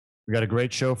We got a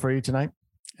great show for you tonight.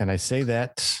 And I say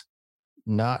that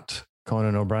not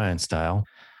Conan O'Brien style.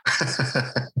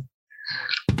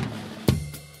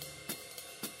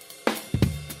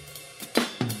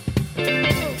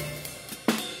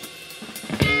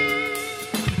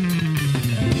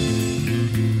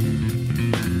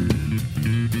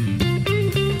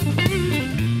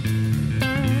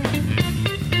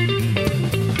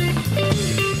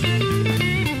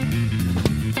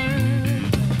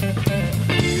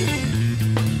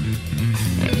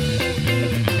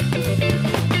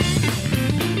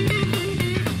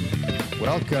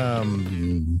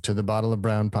 Welcome to the Bottle of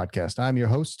Brown podcast. I'm your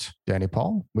host, Danny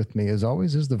Paul. With me, as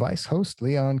always, is the vice host,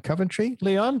 Leon Coventry.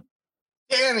 Leon?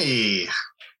 Danny,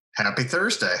 happy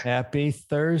Thursday. Happy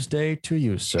Thursday to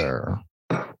you, sir.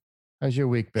 How's your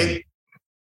week been? Hey,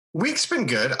 week's been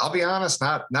good. I'll be honest,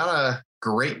 not a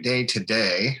great day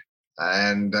today.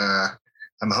 And I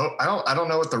don't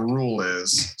know what the rule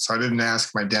is, so I didn't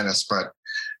ask my dentist, but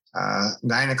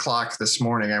 9 o'clock this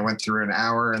morning, I went through an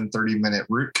hour and 30-minute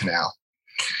root canal.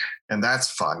 And that's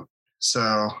fun.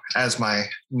 So as my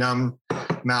numb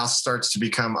mouth starts to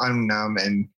become unnumb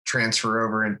and transfer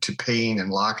over into pain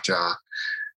and lockjaw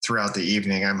throughout the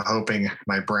evening, I'm hoping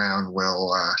my brown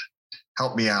will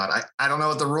help me out. I don't know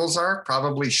what the rules are.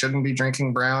 Probably shouldn't be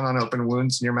drinking brown on open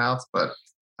wounds in your mouth, but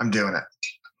I'm doing it.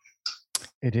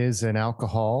 It is an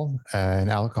alcohol. And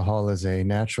alcohol is a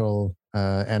natural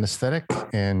anesthetic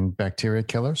and bacteria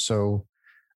killer. So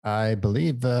I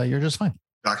believe you're just fine.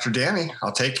 Dr. Danny,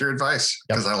 I'll take your advice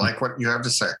because I like what you have to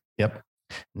say. Yep.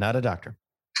 Not a doctor.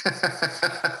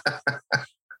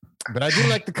 But I do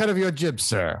like the cut of your jib,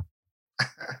 sir.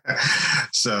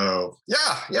 So,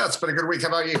 yeah, it's been a good week. How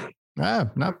about you?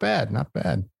 Not bad.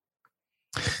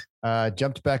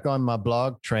 Jumped back on my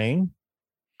blog train,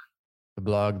 the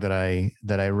blog that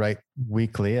I write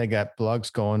weekly. I got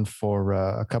blogs going for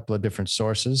a couple of different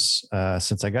sources.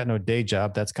 Since I got no day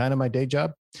job, that's kind of my day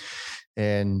job.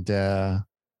 And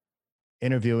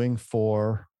interviewing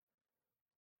for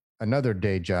another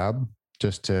day job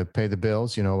just to pay the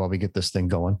bills, while we get this thing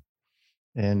going.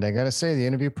 And I got to say, the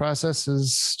interview process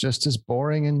is just as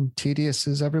boring and tedious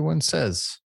as everyone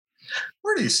says.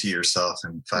 Where do you see yourself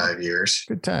in 5 years?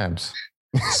 Good times.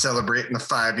 Celebrating the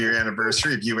 5-year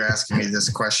anniversary of you asking me this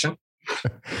question.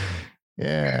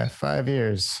 Yeah, 5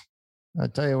 years. I'll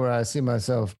tell you where I see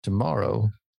myself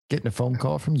tomorrow, getting a phone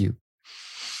call from you.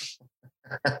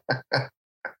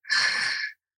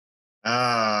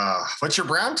 What's your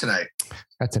brown tonight?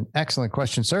 That's an excellent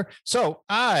question, sir. So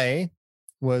I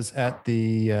was at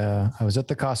the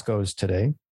Costco's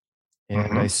today,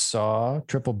 and I saw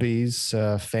Triple B's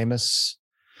famous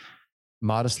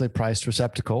modestly priced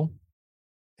receptacle,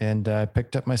 and I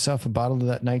picked up myself a bottle of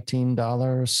that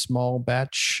 $19 small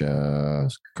batch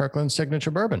Kirkland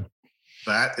Signature Bourbon.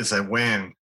 That is a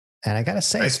win. And I got to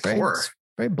say, nice it's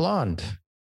very blonde.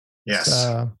 Yes.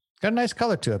 Got a nice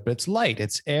color to it, but it's light.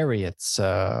 It's airy. It's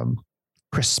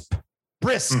crisp,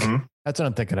 brisk. Mm-hmm. That's what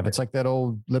I'm thinking of. It's like that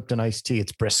old Lipton iced tea.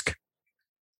 It's brisk.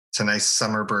 It's a nice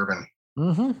summer bourbon.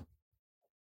 Mm-hmm.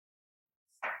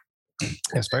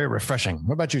 It's very refreshing.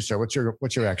 What about you, sir? What's your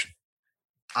reaction?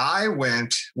 I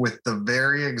went with the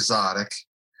very exotic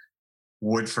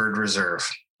Woodford Reserve.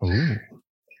 Ooh.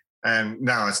 And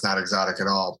no, it's not exotic at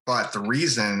all. But the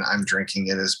reason I'm drinking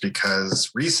it is because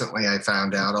recently I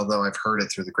found out, although I've heard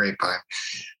it through the grapevine,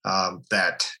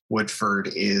 that Woodford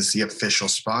is the official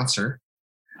sponsor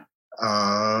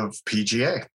of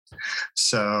PGA.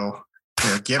 So,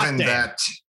 given that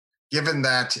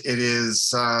it is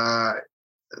the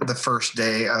first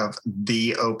day of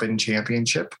the Open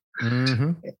Championship,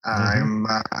 I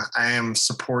am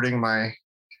supporting my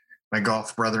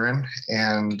golf brethren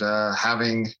and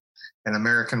having an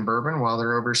American bourbon while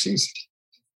they're overseas.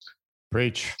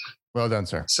 Preach. Well done,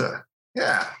 sir. So,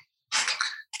 yeah,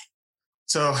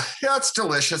 it's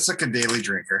delicious. It's like a daily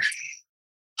drinker.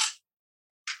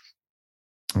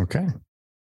 Okay.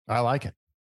 I like it.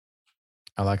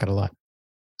 I like it a lot.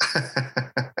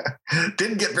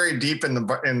 Didn't get very deep in the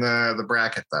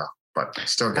bracket though, but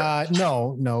still good.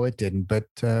 No, it didn't. But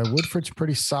Woodford's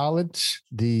pretty solid.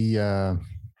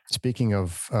 Speaking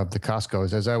of the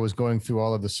Costco's, as I was going through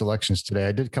all of the selections today,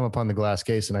 I did come upon the glass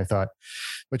case and I thought,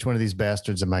 which one of these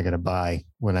bastards am I going to buy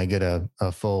when I get a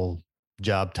full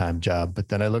job? But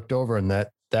then I looked over and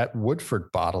that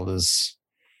Woodford bottle it's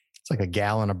like a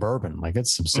gallon of bourbon. Like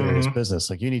it's some serious business.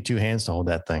 Like you need 2 hands to hold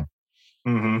that thing.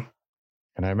 Mm-hmm.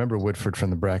 And I remember Woodford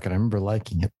from the bracket. I remember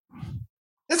liking it.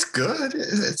 It's good.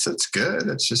 It's good.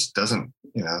 It just doesn't,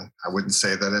 I wouldn't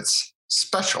say that it's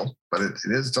special, but it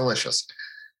is delicious.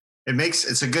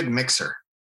 It's a good mixer.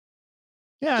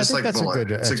 Yeah, Just I think like that's a Bulleit.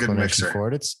 good It's a good explanation mixer.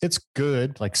 for it. It's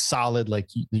good, like solid, like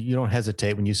you don't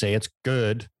hesitate when you say it's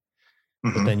good,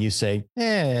 but then you say,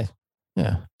 yeah,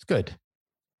 it's good.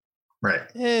 Right.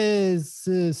 This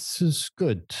is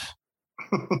good.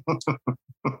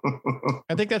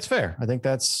 I think that's fair. I think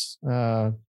that's,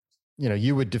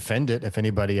 you would defend it if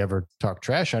anybody ever talked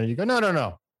trash on it. You go,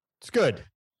 no, it's good.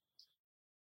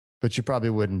 But you probably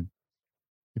wouldn't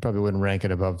rank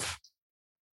it above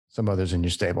some others in your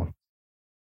stable.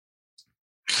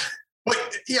 Well,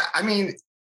 yeah, I mean,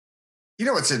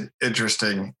 what's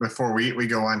interesting before we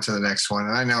go on to the next one,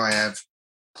 and I know I have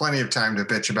plenty of time to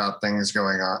bitch about things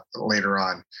going on later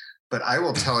on, but I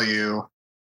will tell you,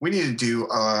 we need to do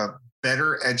a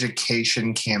better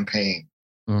education campaign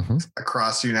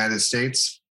across the United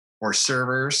States, or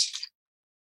servers.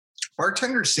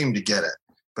 Bartenders seem to get it,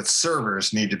 but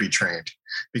servers need to be trained,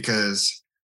 because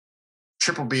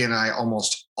Triple B and I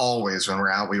almost always, when we're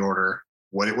out, we order,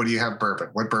 what do you have bourbon?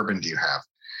 What bourbon do you have?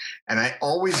 And I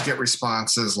always get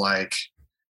responses like,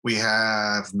 we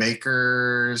have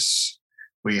Makers,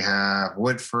 we have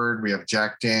Woodford, we have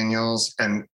Jack Daniels.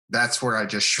 And that's where I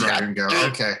just shrug and go,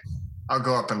 okay, I'll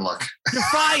go up and look. You're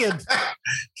fired.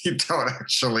 You don't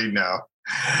actually know.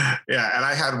 Yeah. And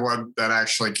I had one that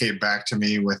actually came back to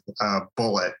me with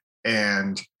Bulleit.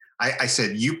 And I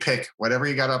said, you pick whatever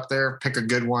you got up there, pick a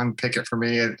good one, pick it for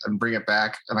me and bring it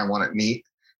back. And I want it neat.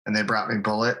 And they brought me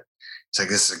Bulleit. It's like,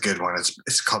 this is a good one.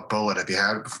 It's called Bulleit. Have you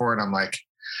had it before? And I'm like,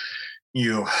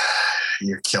 you're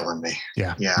killing me.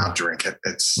 Yeah. I'll drink it.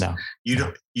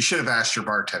 You should have asked your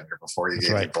bartender before you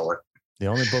gave me Bulleit. The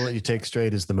only Bulleit you take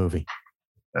straight is the movie.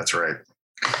 That's right.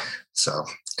 So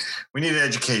we need an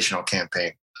educational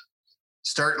campaign.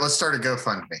 Let's start a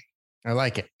GoFundMe. I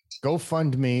like it.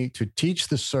 GoFundMe to teach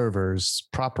the servers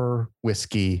proper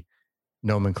whiskey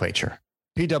nomenclature.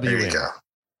 PWN. There you go.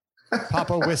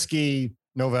 Papa Whiskey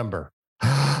November. We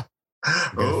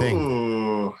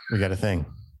got a thing.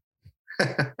 All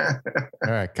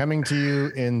right. Coming to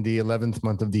you in the 11th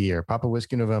month of the year. Papa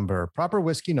Whiskey November. Proper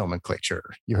whiskey nomenclature.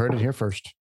 You heard it here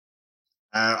first.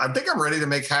 I think I'm ready to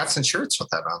make hats and shirts with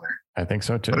that on there. I think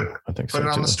so too. Put it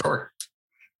on the store.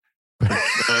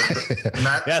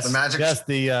 The Magic. Yes,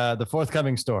 the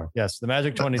forthcoming store. Yes, the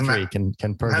Magic 23 can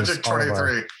purchase Magic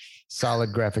 23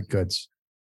 solid graphic goods.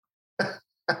 All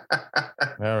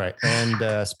right.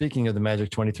 And speaking of the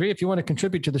Magic 23, if you want to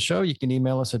contribute to the show, you can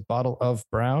email us at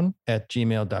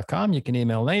bottleofbrown@gmail.com. You can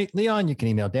email Leon. You can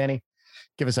email Danny.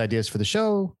 Give us ideas for the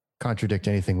show, contradict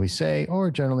anything we say,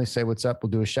 or generally say what's up. We'll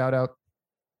do a shout out.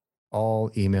 All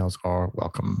emails are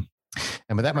welcome.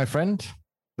 And with that, my friend,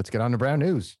 let's get on to Brown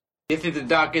News. This is the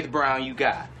darkest brown you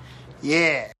got.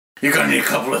 Yeah. You're going to need a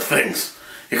couple of things.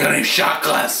 You're going to need a shot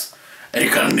glass, and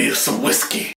you're going to need some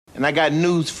whiskey. And I got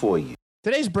news for you.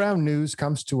 Today's Brown News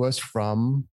comes to us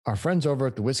from our friends over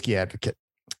at the Whiskey Advocate.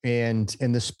 And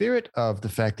in the spirit of the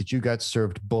fact that you got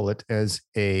served Bulleit as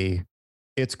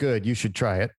it's good, you should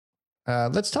try it.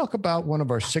 Let's talk about one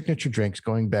of our signature drinks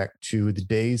going back to the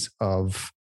days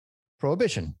of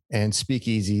Prohibition and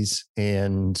speakeasies,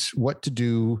 and what to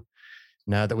do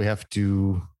now that we have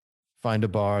to find a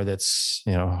bar that's,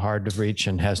 hard to reach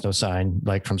and has no sign,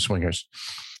 like from Swingers.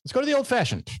 Let's go to the old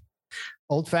fashioned.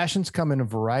 Old fashions come in a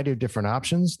variety of different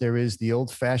options. There is the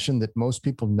old fashioned that most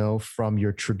people know from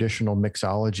your traditional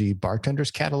mixology bartenders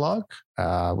catalog.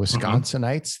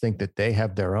 Wisconsinites think that they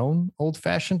have their own old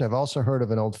fashioned. I've also heard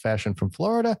of an old fashioned from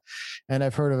Florida, and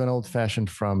I've heard of an old fashioned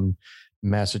from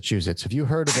Massachusetts. Have you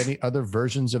heard of any other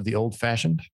versions of the old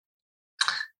fashioned?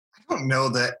 I don't know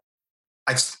that.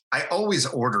 I always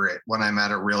order it when I'm at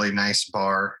a really nice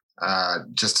bar,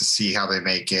 just to see how they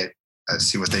make it,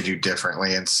 see what they do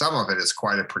differently. And some of it is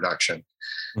quite a production.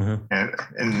 Mm-hmm. And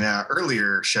in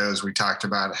earlier shows, we talked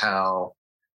about how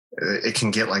it can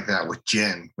get like that with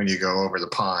gin when you go over the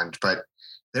pond. But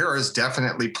there is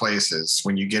definitely places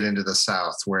when you get into the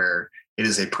South where it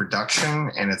is a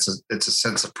production, and it's a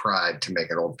sense of pride to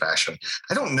make it old fashioned.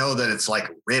 I don't know that it's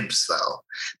like ribs though.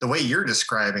 The way you're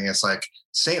describing it's like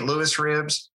St. Louis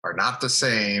ribs are not the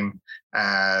same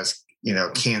as,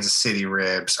 Kansas City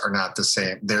ribs are not the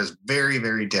same. There's very,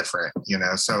 very different,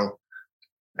 So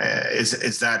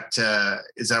is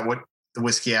that what the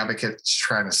Whiskey Advocate is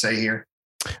trying to say here?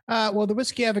 Well, the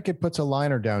Whiskey Advocate puts a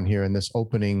liner down here in this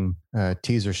opening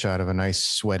teaser shot of a nice,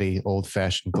 sweaty,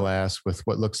 old-fashioned glass with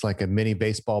what looks like a mini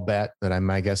baseball bat that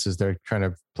my guess is they're trying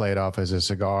to play it off as a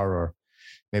cigar, or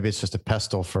maybe it's just a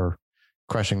pestle for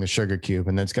crushing the sugar cube.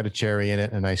 And then it's got a cherry in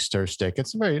it and a nice stir stick.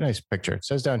 It's a very nice picture. It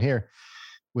says down here,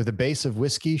 with a base of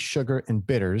whiskey, sugar, and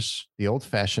bitters, the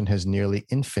old-fashioned has nearly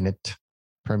infinite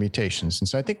permutations. And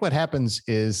so I think what happens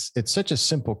is it's such a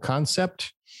simple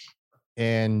concept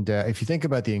And if you think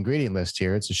about the ingredient list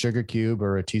here, it's a sugar cube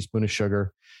or a teaspoon of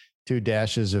sugar, 2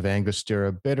 dashes of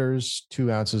Angostura bitters,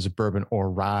 2 ounces of bourbon or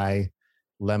rye,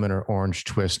 lemon or orange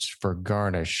twist for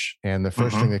garnish. And the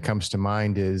first thing that comes to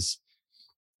mind is,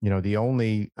 the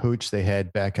only hooch they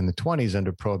had back in the 20s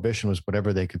under Prohibition was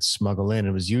whatever they could smuggle in.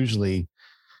 It was usually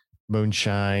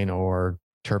moonshine or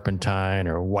turpentine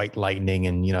or white lightning.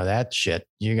 And, that shit,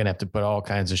 you're going to have to put all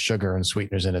kinds of sugar and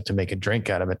sweeteners in it to make a drink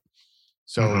out of it.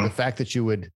 So the fact that you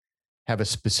would have a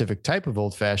specific type of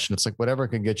old fashioned, it's like whatever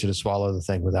can get you to swallow the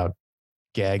thing without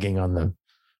gagging on the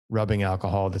rubbing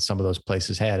alcohol that some of those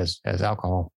places had as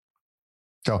alcohol.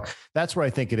 So that's where I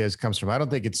think comes from. I don't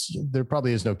think there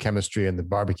probably is no chemistry in the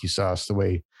barbecue sauce the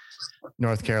way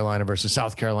North Carolina versus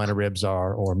South Carolina ribs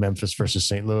are, or Memphis versus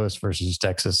St. Louis versus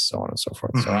Texas, so on and so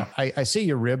forth. So I see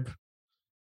your rib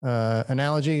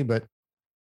analogy, but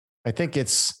I think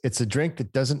it's a drink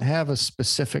that doesn't have a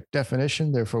specific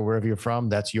definition. Therefore, wherever you're from,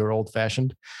 that's your old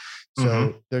fashioned.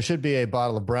 So there should be a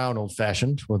bottle of brown old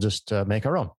fashioned. We'll just make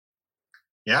our own.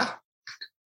 Yeah,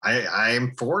 I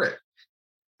am for it.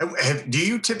 Do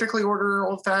you typically order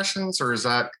old fashions, or is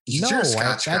that you're a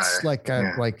Scotch guy? That's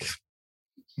like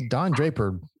Don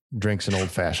Draper drinks an old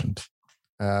fashioned.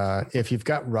 If you've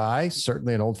got rye,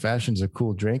 certainly an old fashioned is a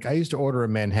cool drink. I used to order a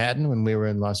Manhattan when we were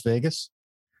in Las Vegas.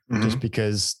 Just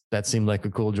because that seemed like a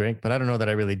cool drink, but I don't know that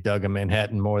I really dug a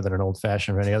Manhattan more than an old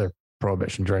fashioned or any other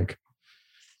Prohibition drink.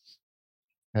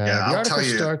 I'll tell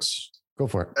you. Go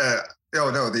for it.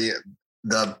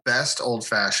 The best old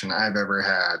fashioned I've ever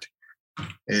had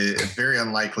is a very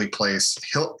unlikely place,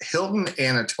 Hilton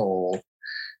Anatole,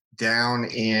 down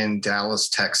in Dallas,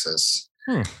 Texas.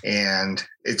 And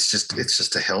it's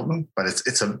just a Hilton, but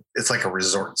it's like a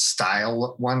resort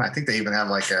style one. I think they even have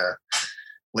like a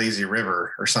Lazy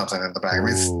River or something in the back. I mean,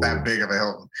 it's that big of a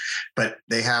Hilton, but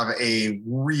they have a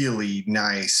really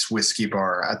nice whiskey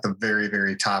bar at the very,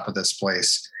 very top of this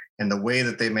place. And the way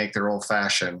that they make their old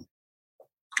fashioned,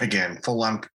 again, full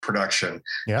on production,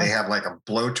 they have like a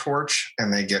blowtorch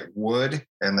and they get wood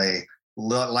and they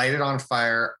light it on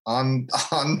fire on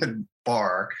the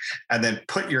bar and then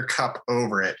put your cup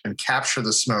over it and capture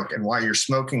the smoke. And while you're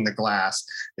smoking the glass,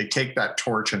 they take that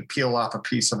torch and peel off a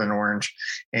piece of an orange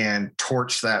and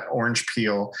torch that orange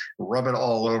peel, rub it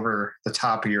all over the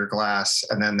top of your glass.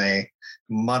 And then they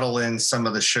muddle in some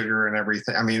of the sugar and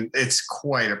everything. I mean, it's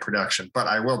quite a production, but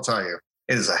I will tell you,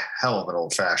 it is a hell of an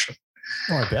old fashioned.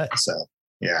 Oh, I bet. So,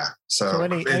 yeah. So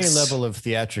any level of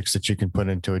theatrics that you can put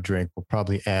into a drink will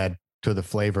probably add to the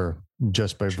flavor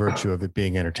just by virtue of it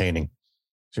being entertaining.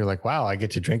 So you're like, wow, I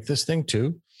get to drink this thing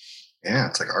too. Yeah.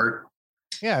 It's like art.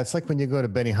 Yeah. It's like when you go to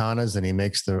Benihana's and he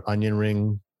makes the onion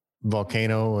ring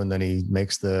volcano and then he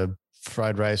makes the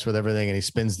fried rice with everything and he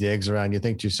spins the eggs around. You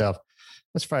think to yourself,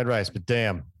 that's fried rice, but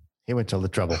damn, he went to all the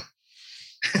trouble.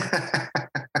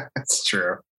 That's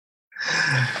true.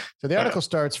 So the article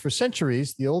starts, for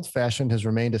centuries, the old fashioned has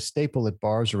remained a staple at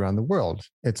bars around the world.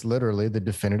 It's literally the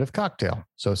definitive cocktail.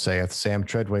 So saith Sam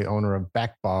Treadway, owner of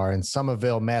Back Bar in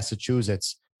Somerville,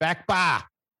 Massachusetts. Back Bar.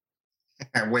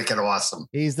 Wicked awesome.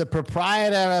 He's the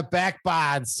proprietor of Back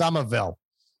Bar in Somerville.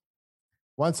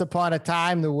 Once upon a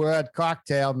time, the word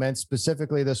cocktail meant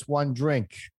specifically this one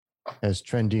drink. As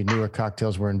trendy, newer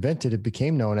cocktails were invented, it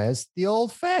became known as the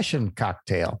old fashioned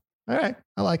cocktail. All right.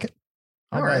 I like it.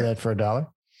 I'll buy that for $1.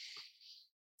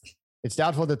 It's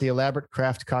doubtful that the elaborate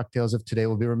craft cocktails of today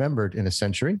will be remembered in a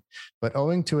century, but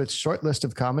owing to its short list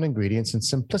of common ingredients and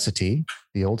simplicity,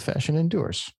 the old fashioned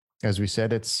endures. As we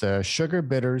said, it's sugar,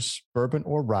 bitters, bourbon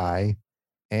or rye,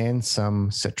 and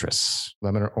some citrus,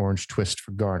 lemon or orange twist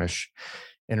for garnish.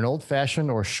 In an old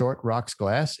fashioned or short rocks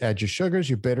glass, add your sugars,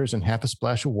 your bitters, and half a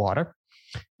splash of water.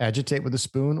 Agitate with a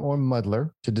spoon or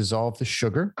muddler to dissolve the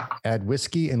sugar. Add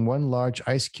whiskey in one large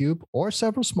ice cube or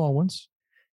several small ones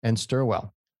and stir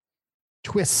well.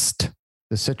 Twist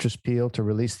the citrus peel to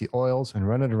release the oils and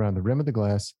run it around the rim of the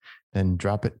glass. Then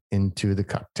drop it into the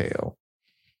cocktail.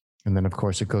 And then, of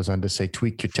course, it goes on to say,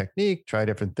 tweak your technique, try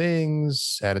different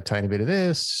things, add a tiny bit of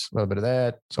this, a little bit of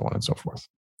that, so on and so forth.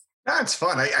 That's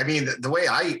fun. I mean, the way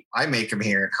I make them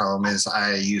here at home is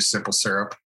I use simple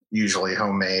syrup, usually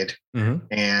homemade.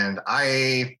 And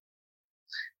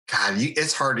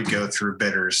it's hard to go through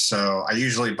bitters. So I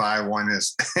usually buy one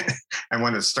and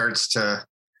when it starts to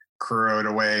corrode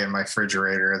away in my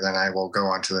refrigerator, then I will go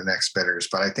on to the next bitters.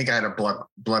 But I think I had a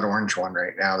blood orange one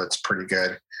right now that's pretty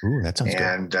good. Ooh, that sounds good.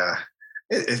 And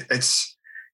it's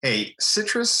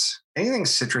citrus, anything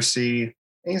citrusy,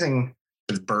 anything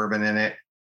with bourbon in it.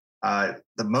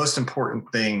 The most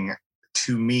important thing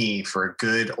to me for a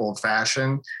good old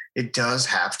fashioned, it does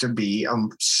have to be a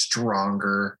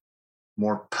stronger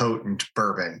more potent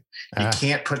bourbon. You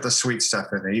can't put the sweet stuff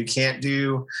in there. You can't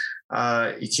do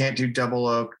double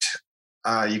oaked.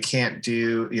 You can't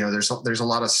do, there's a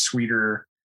lot of sweeter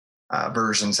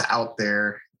versions out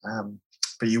there.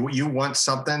 But you want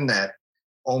something that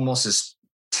almost is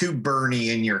too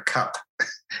burny in your cup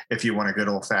if you want a good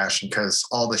old fashioned, because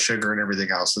all the sugar and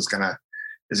everything else is gonna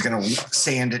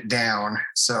sand it down.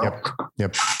 So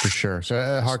yep, for sure. So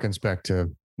it harkens back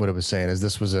to what it was saying, is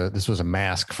this was a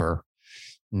mask for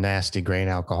nasty grain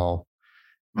alcohol.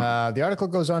 The article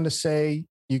goes on to say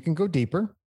you can go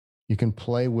deeper. You can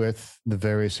play with the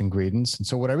various ingredients. And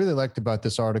so what I really liked about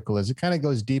this article is it kind of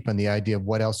goes deep on the idea of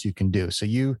what else you can do. So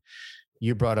you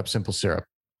brought up simple syrup.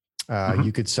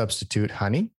 You could substitute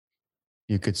honey.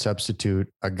 You could substitute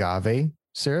agave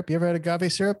syrup. You ever had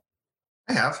agave syrup?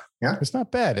 I have. Yeah. It's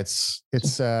not bad. It's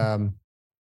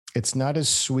not as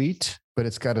sweet, but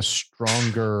it's got a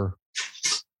stronger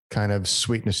kind of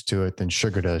sweetness to it than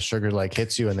sugar does. Sugar like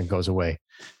hits you and then goes away.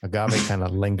 Agave kind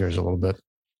of lingers a little bit.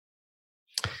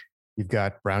 You've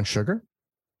got brown sugar,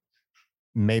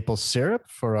 maple syrup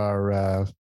for our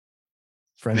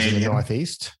friends in the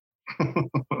Northeast.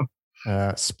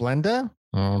 Splenda.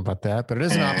 I don't know about that, but it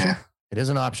is an option. It is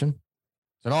an option.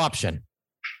 It's an option.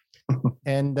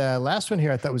 And last one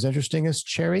here I thought was interesting is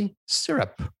cherry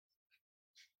syrup.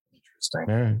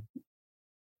 Interesting.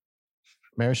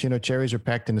 Maraschino cherries are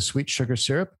packed in a sweet sugar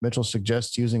syrup. Mitchell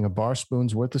suggests using a bar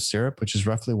spoon's worth of syrup, which is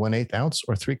roughly 1/8 ounce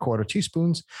or 3/4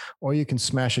 teaspoons, or you can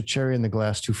smash a cherry in the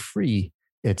glass to free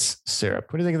its syrup.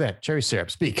 What do you think of that? Cherry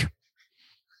syrup, speak.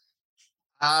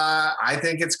 I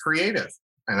think it's creative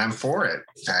and I'm for it.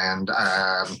 And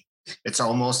it's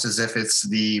almost as if it's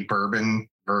the bourbon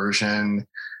version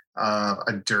of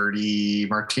a dirty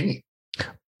martini.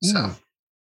 So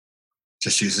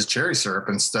just uses cherry syrup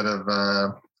instead of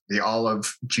the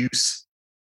olive juice.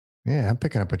 Yeah, I'm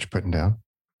picking up what you're putting down.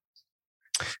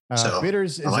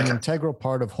 Bitters is an integral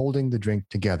part of holding the drink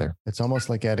together. It's almost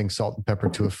like adding salt and pepper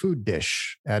to a food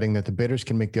dish, adding that the bitters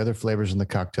can make the other flavors in the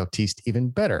cocktail taste even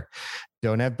better.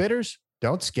 Don't have bitters?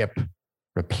 Don't skip.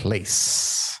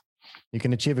 Replace. You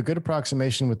can achieve a good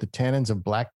approximation with the tannins of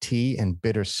black tea and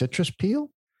bitter citrus peel.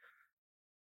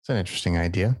 It's an interesting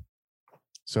idea.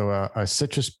 So a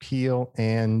citrus peel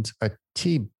and a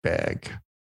tea bag.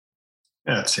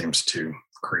 Yeah, it seems too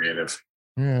creative.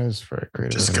 Yeah, it's very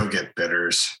creative. Just go get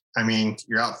bitters. I mean,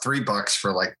 you're out $3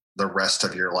 for like the rest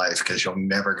of your life because you'll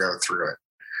never go through it.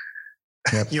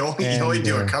 Yep. you only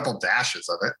do a couple dashes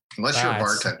of it, unless you're a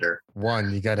bartender.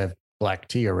 One, you got to have black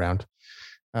tea around.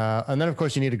 And then, of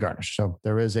course, you need a garnish. So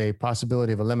there is a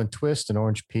possibility of a lemon twist, an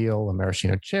orange peel, a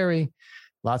maraschino cherry.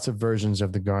 Lots of versions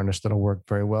of the garnish that'll work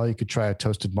very well. You could try a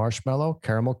toasted marshmallow,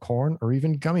 caramel corn, or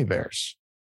even gummy bears.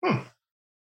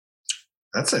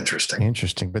 That's interesting.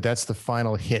 Interesting. But that's the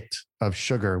final hit of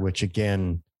sugar, which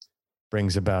again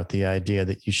brings about the idea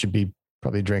that you should be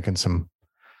probably drinking some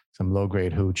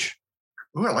low-grade hooch.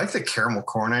 Ooh, I like the caramel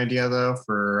corn idea, though,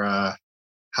 for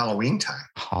Halloween time.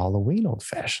 Halloween old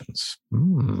fashions. I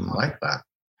like that.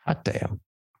 Hot damn.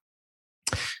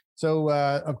 So,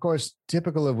 of course,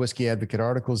 typical of Whiskey Advocate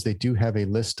articles, they do have a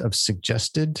list of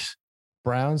suggested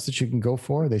browns that you can go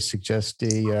for. They suggest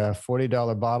a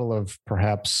 $40 bottle of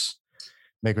perhaps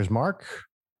Maker's Mark,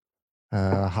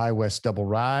 High West Double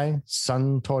Rye,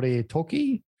 Suntory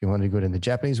Toki. If you want to go into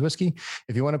Japanese whiskey.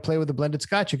 If you want to play with the blended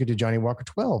Scotch, you could do Johnny Walker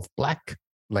 12, Black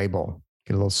Label.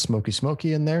 Get a little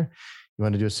smoky in there. You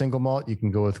want to do a single malt, you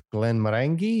can go with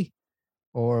Glenmorangie,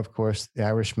 or of course, the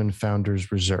Irishman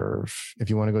Founders Reserve. If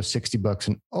you want to go $60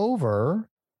 and over,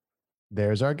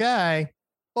 there's our guy,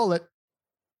 Bulleit.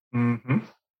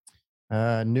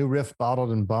 New Riff Bottled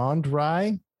and Bond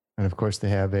Rye. And of course, they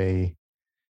have a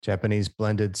Japanese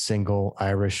blended single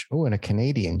Irish. Oh, and a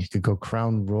Canadian. You could go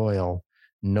Crown Royal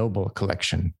Noble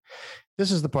Collection.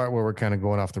 This is the part where we're kind of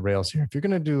going off the rails here. If you're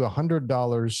going to do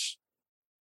 $100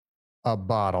 a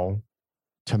bottle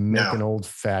to make an old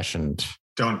fashioned,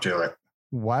 don't do it.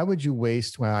 Why would you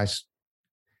waste? Well,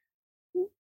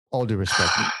 all due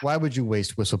respect, why would you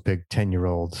waste Whistle Pig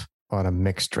 10-year-old on a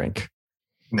mixed drink?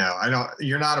 No, I don't.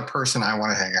 You're not a person I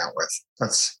want to hang out with.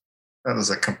 That is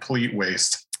a complete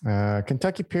waste.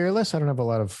 Kentucky Peerless, I don't have a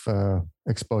lot of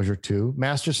exposure to.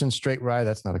 Masterson Straight Rye,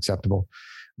 that's not acceptable.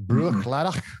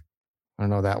 Bruichladdach, I don't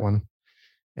know that one.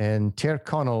 And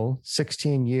Tyrconnell,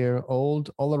 16-year-old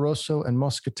Oloroso and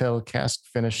Moscatel cast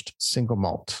finished single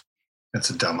malt. That's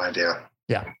a dumb idea.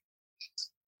 Yeah.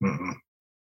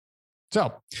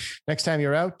 So next time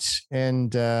you're out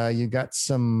and you got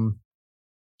some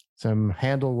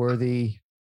handle-worthy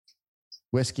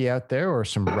whiskey out there or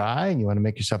some rye and you want to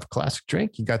make yourself a classic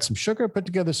drink, you got some sugar, put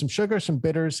together some sugar, some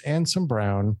bitters, and some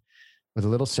brown. with a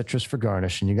little citrus for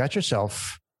garnish, and you got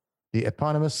yourself the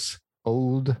eponymous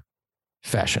Old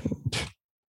Fashioned.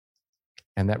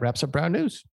 And that wraps up Brown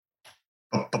News.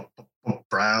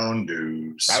 Brown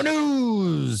News. Brown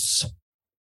News.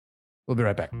 We'll be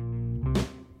right back.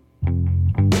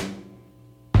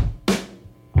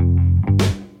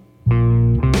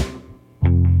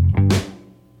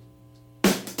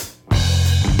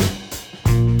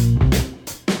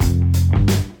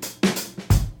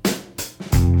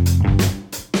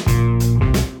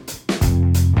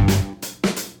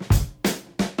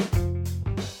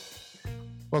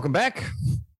 Welcome back.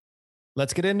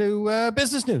 Let's get into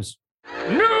business news.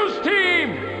 News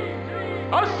team,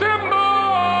 assemble!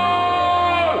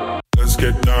 Let's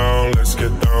get down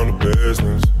to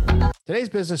business. Today's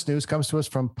business news comes to us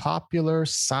from Popular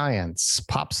Science,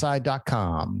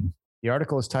 popsci.com. The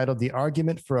article is titled "The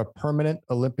Argument for a Permanent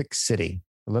Olympic City.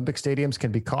 Olympic stadiums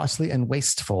can be costly and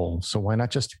wasteful, so why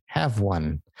not just have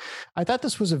one?" I thought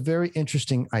this was a very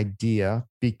interesting idea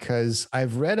because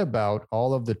I've read about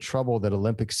all of the trouble that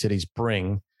Olympic cities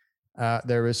bring.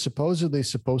 There is supposedly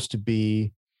supposed to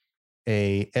be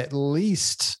at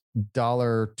least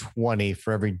 $1.20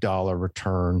 for every dollar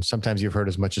return. Sometimes you've heard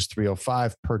as much as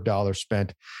 $3.05 per dollar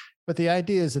spent. But the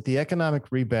idea is that the economic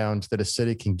rebound that a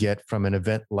city can get from an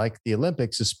event like the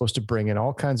Olympics is supposed to bring in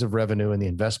all kinds of revenue, and the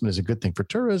investment is a good thing for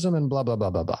tourism and blah, blah, blah,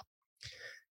 blah, blah.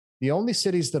 The only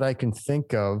cities that I can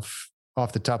think of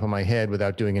off the top of my head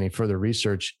without doing any further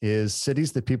research is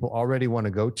cities that people already want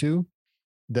to go to,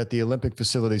 that the Olympic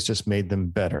facilities just made them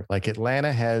better. Like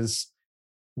Atlanta has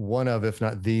one of, if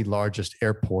not the largest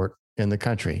airport in the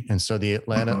country. And so the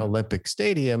Atlanta Olympic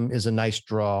Stadium is a nice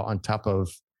draw on top of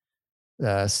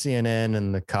CNN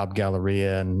and the Cobb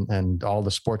Galleria and all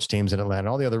the sports teams in Atlanta,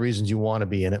 all the other reasons you want to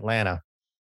be in Atlanta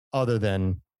other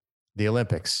than the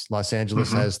Olympics. Los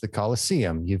Angeles has the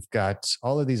Coliseum. You've got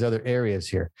all of these other areas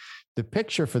here. The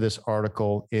picture for this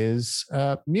article is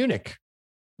Munich.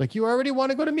 Like, you already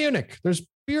want to go to Munich. There's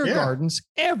beer gardens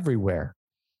everywhere.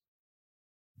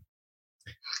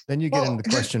 Then you get into the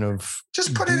question of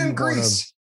just put it in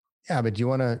Greece. Yeah, but do you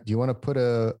want to put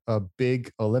a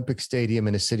big Olympic stadium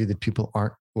in a city that people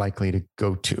aren't likely to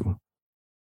go to?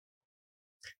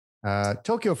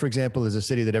 Tokyo, for example, is a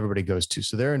city that everybody goes to,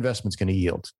 so their investment's going to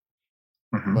yield.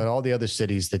 But all the other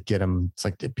cities that get them, it's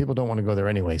like people don't want to go there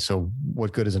anyway. So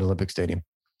what good is an Olympic stadium?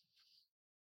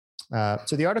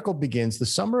 So the article begins, "The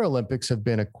Summer Olympics have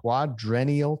been a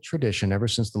quadrennial tradition ever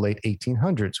since the late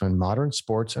 1800s, when modern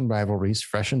sports and rivalries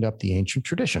freshened up the ancient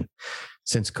tradition.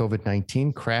 Since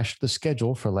COVID-19 crashed the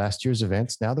schedule for last year's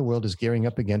events, now the world is gearing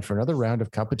up again for another round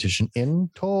of competition in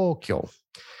Tokyo.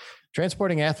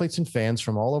 Transporting athletes and fans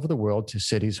from all over the world to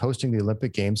cities hosting the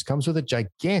Olympic Games comes with a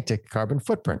gigantic carbon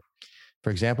footprint. For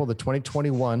example, the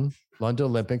 2021 London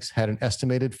Olympics had an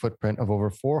estimated footprint of over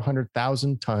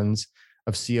 400,000 tons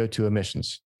of CO2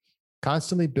 emissions.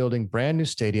 Constantly building brand new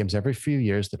stadiums every few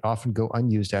years that often go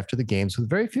unused after the games, with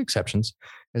very few exceptions,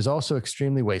 is also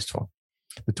extremely wasteful.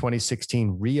 The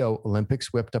 2016 Rio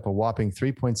Olympics whipped up a whopping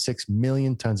 3.6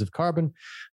 million tons of carbon,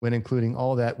 when including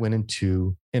all that went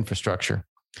into infrastructure.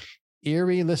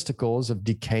 Eerie listicles of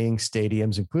decaying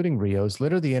stadiums, including Rio's,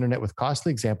 litter the internet with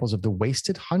costly examples of the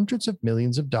wasted hundreds of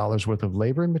millions of dollars worth of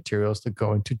labor and materials that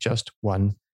go into just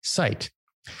one site."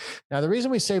 Now, the reason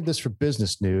we save this for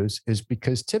business news is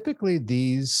because typically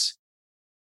these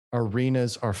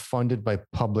arenas are funded by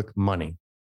public money,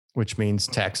 which means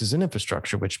taxes and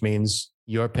infrastructure, which means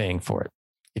you're paying for it.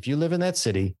 If you live in that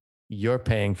city, you're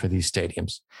paying for these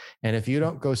stadiums. And if you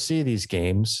don't go see these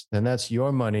games, then that's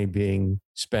your money being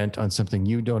spent on something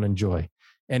you don't enjoy.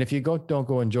 And if you don't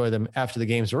go enjoy them after the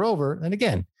games are over, then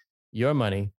again, your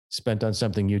money spent on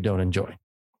something you don't enjoy.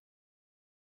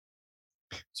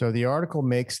 So the article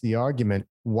makes the argument,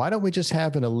 why don't we just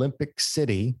have an Olympic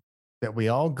city that we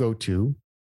all go to,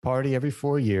 party every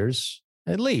 4 years,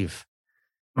 and leave?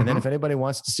 And then if anybody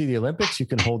wants to see the Olympics, you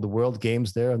can hold the World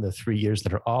Games there in the 3 years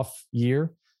that are off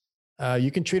year.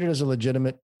 You can treat it as a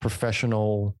legitimate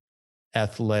professional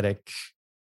athletic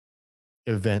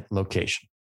event location,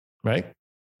 right?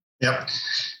 Yep.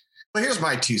 Well, here's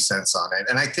my 2 cents on it.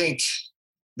 And I think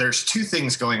there's 2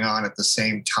 things going on at the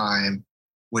same time,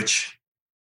 which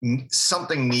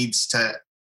something needs to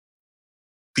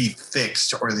be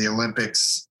fixed, or the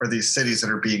Olympics or these cities that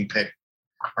are being picked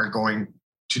are going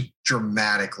to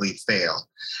dramatically fail.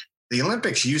 The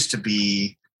Olympics used to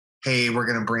be, hey, we're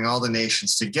going to bring all the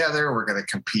nations together, we're going to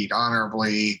compete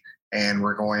honorably, and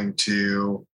we're going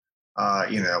to,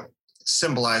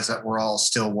 symbolize that we're all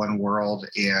still one world,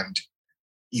 and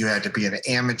You had to be an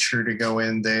amateur to go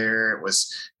in there. It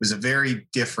was a very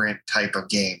different type of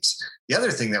games. The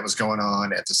other thing that was going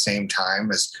on at the same time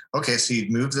is, okay, so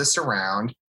you'd move this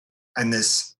around, and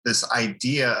this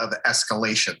idea of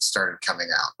escalation started coming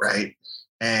out, right?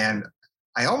 And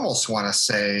I almost want to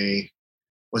say,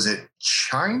 was it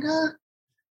China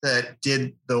that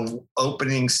did the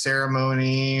opening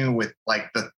ceremony with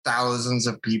like the thousands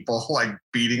of people like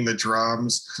beating the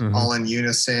drums all in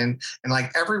unison? And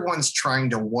like everyone's trying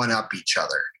to one up each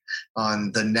other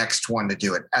on the next one to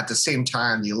do it. At the same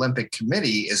time, the Olympic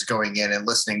Committee is going in and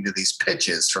listening to these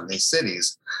pitches from these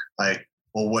cities. Like,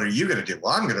 well, what are you going to do?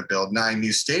 Well, I'm going to build 9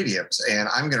 new stadiums, and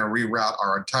I'm going to reroute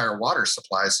our entire water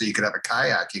supply so you could have a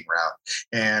kayaking route.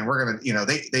 And we're going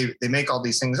to, they make all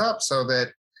these things up so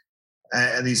that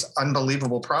these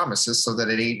unbelievable promises, so that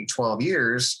at 8 and 12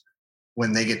 years,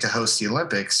 when they get to host the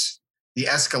Olympics, the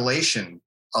escalation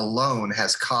alone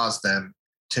has caused them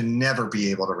to never be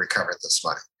able to recover this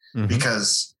money.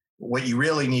 Because what you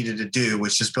really needed to do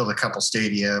was just build a couple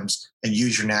stadiums and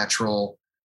use your natural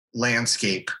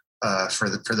landscape for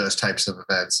those types of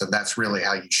events. And that's really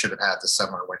how you should have had the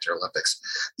Summer and Winter Olympics.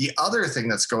 The other thing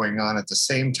that's going on at the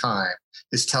same time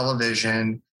is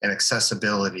television and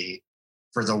accessibility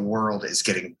for the world is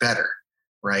getting better,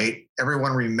 right?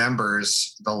 Everyone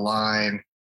remembers the line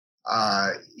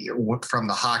from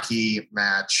the hockey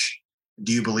match,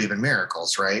 "Do you believe in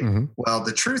miracles?" Right? Well,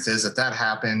 the truth is that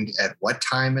happened at what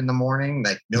time in the morning?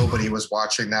 Like nobody was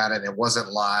watching that, and it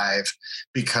wasn't live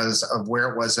because of where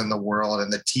it was in the world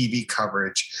and the TV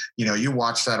coverage. You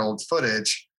watch that old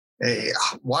footage.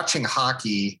 Watching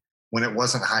hockey when it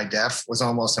wasn't high def was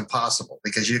almost impossible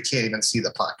because you can't even see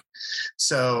the puck.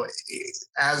 So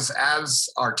as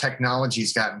our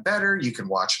technology's gotten better, you can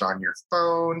watch it on your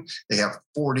phone. They have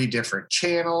 40 different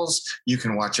channels. You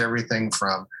can watch everything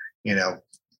from,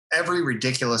 every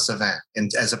ridiculous event,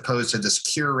 and as opposed to this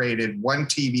curated one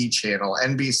TV channel,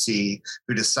 NBC,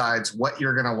 who decides what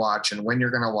you're going to watch and when you're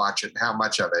going to watch it and how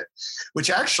much of it, which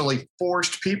actually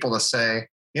forced people to say,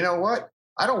 you know what?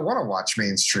 I don't want to watch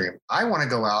mainstream. I want to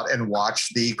go out and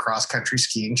watch the cross-country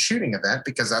skiing shooting event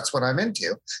because that's what I'm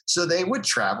into. So they would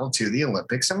travel to the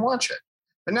Olympics and watch it.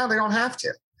 But now they don't have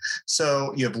to.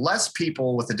 So you have less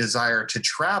people with a desire to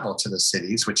travel to the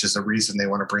cities, which is the reason they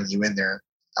want to bring you in there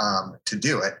to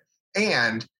do it.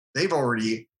 And they've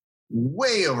already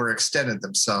way overextended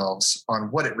themselves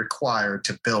on what it required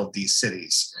to build these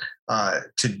cities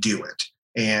to do it.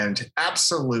 And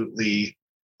absolutely,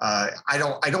 I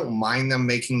don't mind them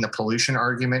making the pollution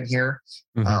argument here,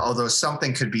 although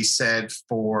something could be said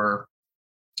for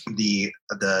the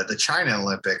China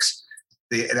Olympics.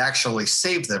 It actually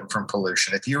saved them from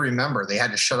pollution. If you remember, they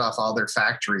had to shut off all their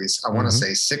factories, I want to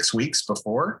say 6 weeks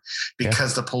before,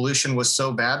 because the pollution was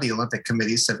so bad. The Olympic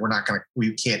Committee said,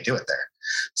 we can't do it there.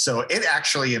 So it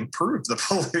actually improved the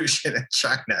pollution in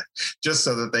China just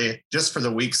for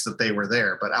the weeks that they were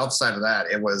there. But outside of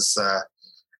that, it was,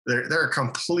 they're a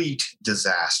complete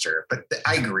disaster. But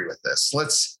I agree with this.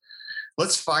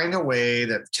 Let's find a way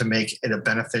to make it a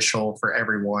beneficial for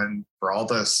everyone, for all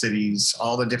the cities,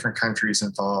 all the different countries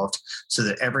involved, so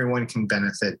that everyone can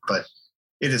benefit. But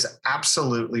it is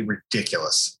absolutely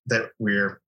ridiculous that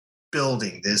we're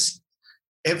building this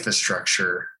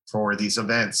infrastructure for these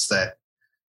events that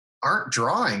aren't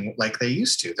drawing like they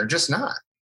used to. They're just not.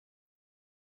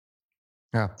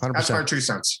 Yeah, 100%. That's my 2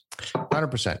 cents.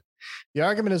 100%. The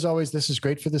argument is always, this is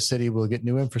great for the city. We'll get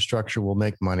new infrastructure. We'll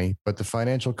make money. But the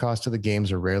financial cost of the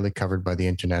games are rarely covered by the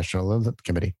International Olympic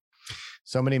Committee.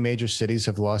 So many major cities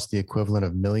have lost the equivalent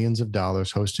of millions of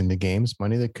dollars hosting the games,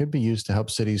 money that could be used to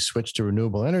help cities switch to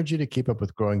renewable energy to keep up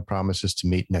with growing promises to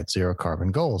meet net zero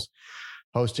carbon goals.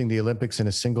 Hosting the Olympics in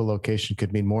a single location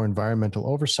could mean more environmental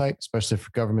oversight, especially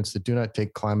for governments that do not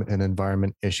take climate and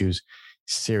environment issues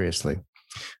seriously.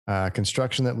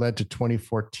 Construction that led to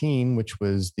 2014, which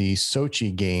was the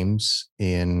Sochi Games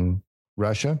in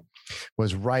Russia,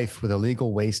 was rife with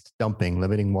illegal waste dumping,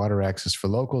 limiting water access for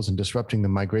locals and disrupting the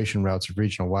migration routes of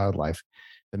regional wildlife.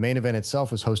 The main event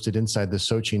itself was hosted inside the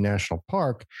Sochi National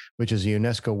Park, which is a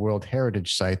UNESCO World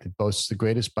Heritage Site that boasts the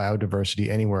greatest biodiversity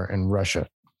anywhere in Russia.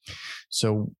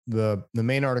 So the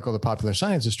main article the Popular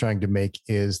Science is trying to make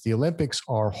is the Olympics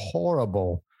are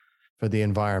horrible for the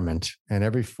environment. And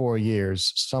every 4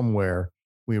 years, somewhere,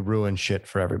 we ruin shit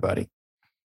for everybody.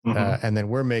 And then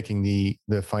we're making the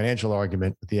financial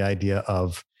argument with the idea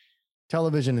of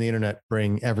television and the internet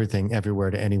bring everything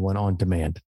everywhere to anyone on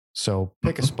demand. So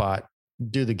pick a spot,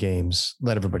 do the games,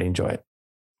 let everybody enjoy it.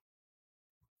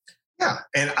 Yeah.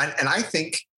 And I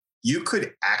think you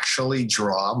could actually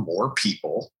draw more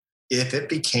people if it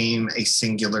became a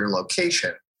singular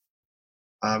location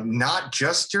not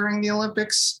just during the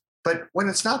Olympics, but when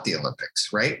it's not the Olympics,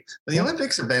 right? When the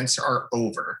Olympics events are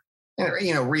over,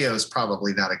 and Rio is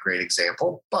probably not a great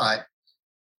example, but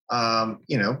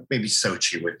maybe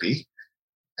Sochi would be.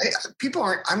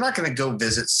 I'm not going to go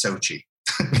visit Sochi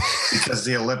because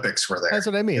the Olympics were there. That's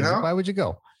what I mean. Why would you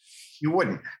go? You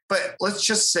wouldn't. But let's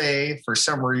just say for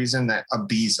some reason that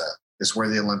Ibiza is where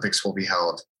the Olympics will be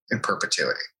held in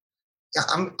perpetuity. Yeah,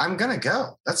 I'm going to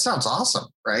go. That sounds awesome,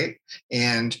 right?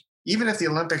 And even if the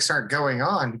Olympics aren't going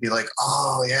on, to be like,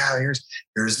 oh yeah,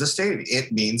 here's the stadium.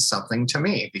 It means something to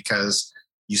me because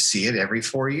you see it every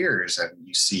 4 years, and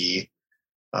you see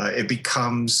it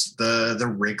becomes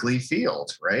the Wrigley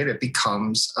Field, right? It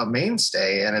becomes a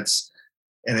mainstay, and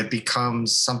it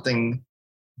becomes something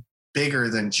bigger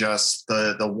than just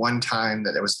the one time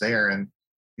that it was there. And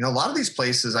a lot of these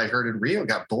places I heard in Rio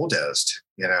got bulldozed,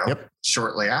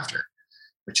 shortly after,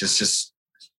 which is just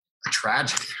a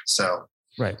tragedy. So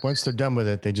right, once they're done with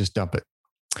it, they just dump it.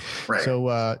 Right.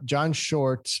 So John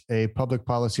Short, a public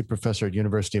policy professor at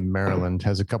University of Maryland,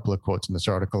 has a couple of quotes in this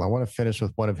article. I want to finish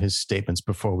with one of his statements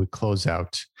before we close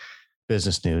out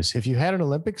business news. If you had an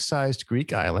Olympic-sized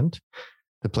Greek island,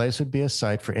 the place would be a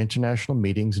site for international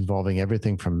meetings involving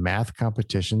everything from math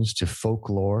competitions to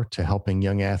folklore to helping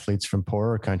young athletes from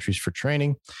poorer countries for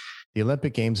training. The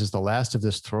Olympic Games is the last of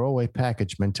this throwaway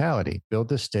package mentality. Build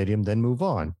this stadium, then move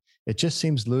on. It just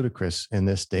seems ludicrous in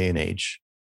this day and age.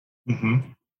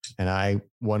 Mm-hmm. And I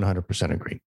 100%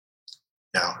 agree.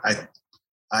 No,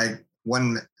 I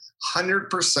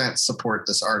 100% support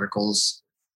this article's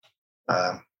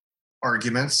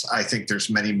arguments. I think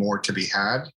there's many more to be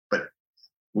had, but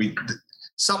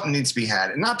something needs to be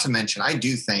had. And not to mention, I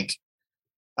do think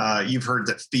you've heard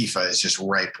that FIFA is just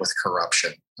ripe with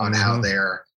corruption on how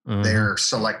they're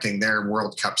selecting their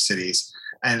World Cup cities.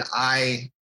 And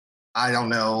I don't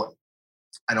know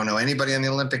anybody on the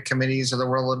Olympic committees or the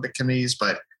World Olympic committees,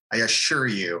 but I assure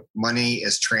you, money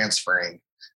is transferring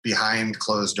behind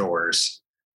closed doors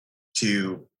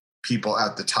to people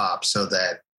at the top so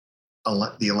that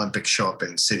the Olympics show up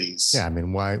in cities. Yeah, I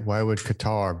mean, why would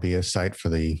Qatar be a site for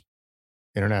the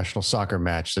international soccer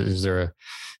match? Is there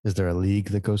a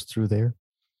league that goes through there?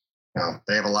 No,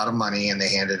 they have a lot of money and they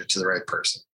handed it to the right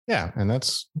person. Yeah, and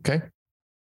that's okay.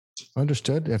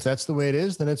 Understood. If that's the way it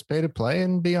is, then it's pay to play,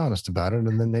 and be honest about it.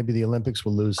 And then maybe the Olympics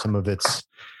will lose some of its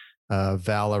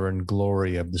valor and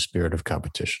glory of the spirit of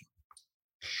competition.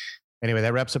 Anyway,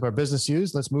 that wraps up our business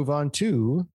news. Let's move on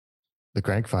to the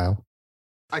crank file.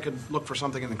 I could look for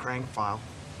something in the crank file.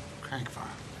 Crank file.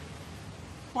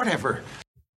 Whatever.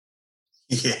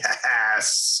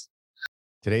 Yes.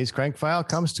 Today's crank file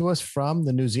comes to us from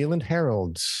the New Zealand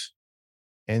Herald,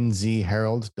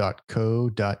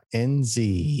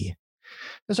 nzherald.co.nz.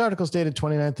 This article is dated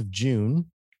 29th of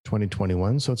June,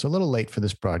 2021, so it's a little late for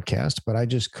this broadcast, but I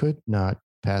just could not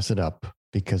pass it up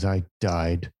because I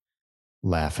died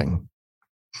laughing.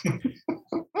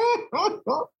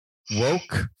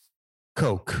 Woke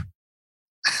Coke.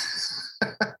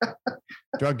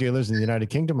 Drug dealers in the United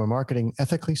Kingdom are marketing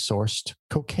ethically sourced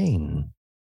cocaine.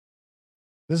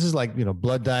 This is like,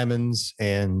 blood diamonds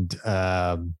and,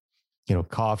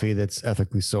 coffee that's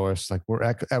ethically sourced. Like we're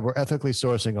ethically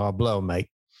sourcing our blow, mate.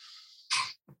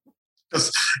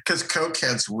 Because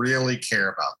cokeheads really care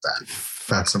about that.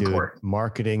 That's important.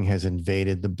 Marketing has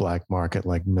invaded the black market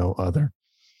like no other.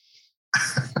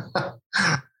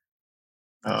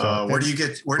 Where do you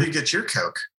get your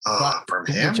Coke? From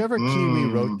him. Whichever Kiwi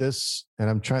wrote this, and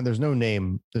I'm trying. There's no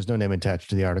name attached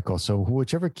to the article. So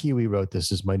whichever Kiwi wrote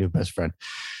this is my new best friend.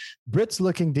 Brits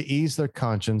looking to ease their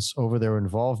conscience over their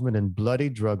involvement in bloody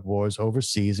drug wars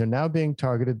overseas are now being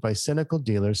targeted by cynical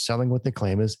dealers selling what they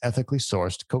claim is ethically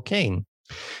sourced cocaine.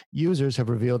 Users have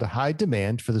revealed a high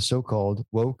demand for the so-called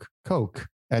woke Coke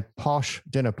at posh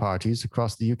dinner parties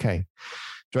across the UK.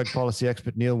 Drug policy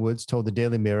expert Neil Woods told the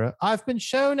Daily Mirror, "I've been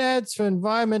shown ads for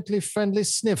environmentally friendly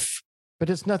sniff, but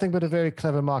it's nothing but a very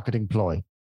clever marketing ploy."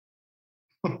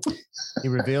 He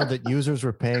revealed that users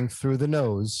were paying through the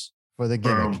nose for the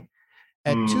gimmick.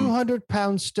 At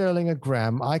 £200 sterling a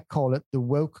gram, I call it the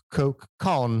woke Coke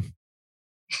con.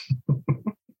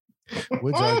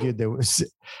 Woods argued there was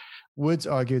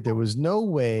no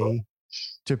way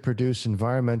to produce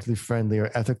environmentally friendly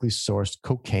or ethically sourced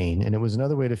cocaine, and it was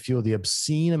another way to fuel the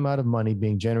obscene amount of money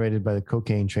being generated by the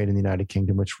cocaine trade in the United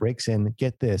Kingdom, which rakes in,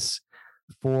 get this,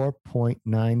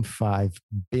 $4.95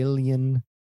 billion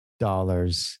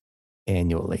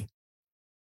annually.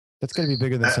 That's going to be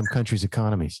bigger than some countries'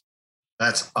 economies.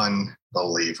 That's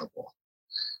unbelievable.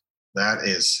 That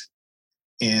is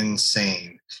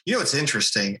insane. It's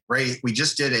interesting, right? We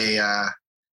just did a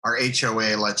our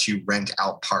HOA lets you rent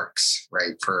out parks,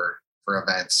 right, for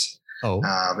events. Oh,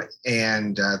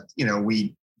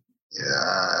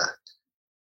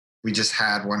 We just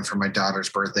had one for my daughter's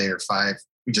birthday or 5.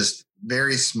 We just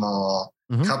very small,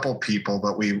 couple people,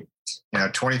 but we,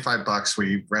 $25.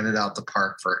 We rented out the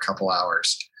park for a couple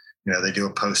hours. They do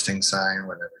a posting sign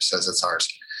whenever it says it's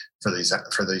ours for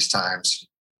these times.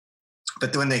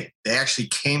 But when they actually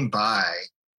came by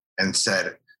and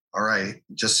said, all right,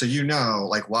 just so you know,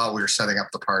 like while we were setting up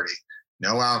the party,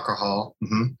 no alcohol.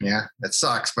 Yeah, it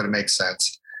sucks, but it makes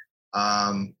sense.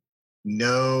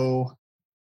 No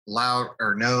loud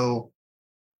or no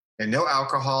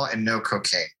alcohol and no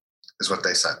cocaine is what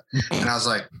they said. And I was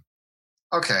like,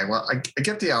 okay, well, I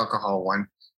get the alcohol one.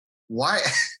 Why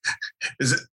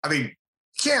is it? I mean, you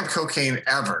can't have cocaine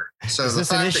ever. So is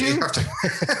this an issue?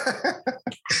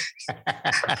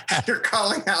 You're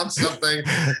calling out something.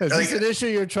 Is this an issue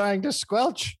you're trying to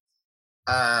squelch?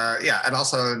 Yeah, and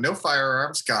also no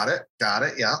firearms. Got it.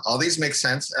 Yeah, all these make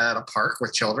sense at a park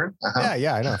with children.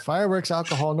 Yeah, I know. Fireworks,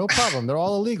 alcohol, no problem. They're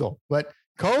all illegal. But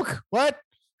Coke, what?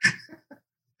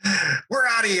 We're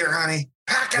out of here, honey.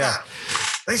 Pack it up.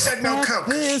 They said no Coke.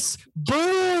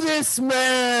 Boo this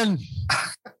man.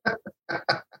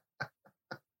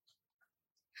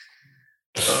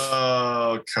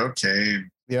 Oh,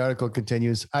 cocaine. The article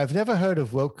continues, I've never heard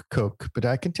of woke Coke, but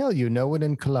I can tell you no one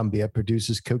in Colombia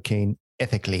produces cocaine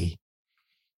ethically.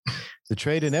 The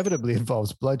trade inevitably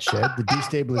involves bloodshed, the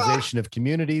destabilization of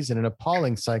communities, and an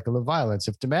appalling cycle of violence.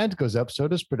 If demand goes up, so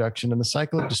does production, and the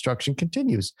cycle of destruction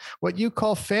continues. What you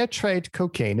call fair trade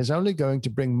cocaine is only going to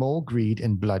bring more greed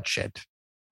and bloodshed.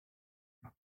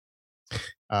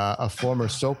 A former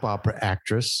soap opera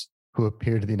actress who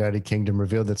appeared in the United Kingdom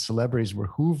revealed that celebrities were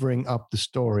hoovering up the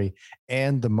story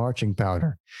and the marching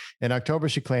powder. In October,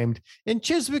 she claimed, in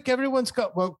Chiswick, everyone's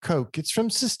got woke Coke. It's from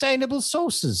sustainable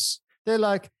sources. They're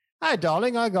like, hi,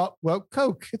 darling, I got woke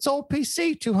Coke. It's all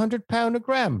PC, £200 a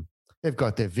gram. They've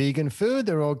got their vegan food,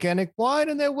 their organic wine,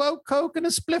 and their woke Coke and a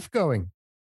spliff going.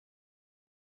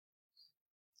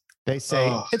 They say,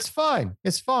 it's fine.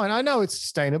 It's fine. I know it's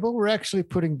sustainable. We're actually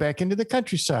putting back into the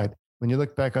countryside. When you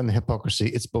look back on the hypocrisy,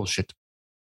 it's bullshit.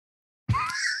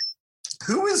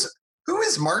 Who is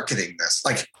marketing this?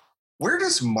 Like, where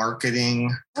does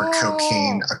marketing for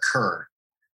cocaine occur?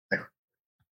 Like,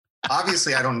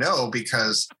 obviously, I don't know,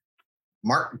 because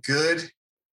good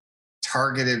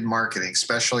targeted marketing,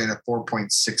 especially in a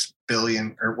 $4.6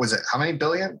 billion, or was it how many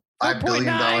billion? $5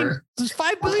 billion. It's a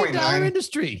 $5 billion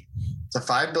industry. It's a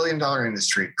 $5 billion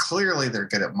industry. Clearly, they're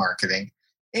good at marketing,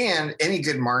 and any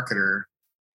good marketer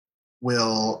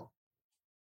will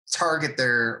target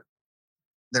their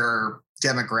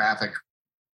demographic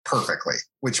perfectly,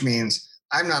 which means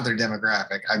I'm not their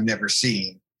demographic. I've never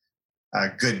seen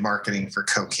good marketing for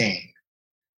cocaine.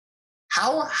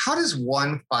 How does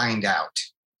one find out?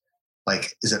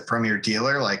 Like, is it from your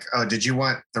dealer? Like, oh, did you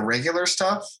want the regular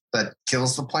stuff that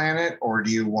kills the planet, or do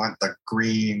you want the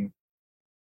green,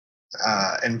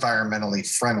 environmentally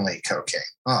friendly cocaine?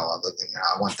 Oh,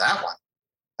 I want that one.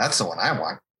 That's the one I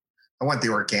want. I want the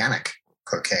organic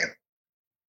cocaine.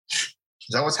 Is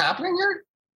that what's happening here?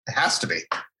 It has to be.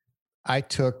 I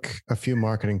took a few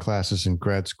marketing classes in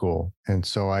grad school, and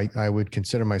so I would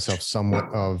consider myself somewhat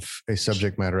of a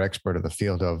subject matter expert of the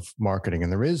field of marketing.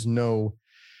 And there is no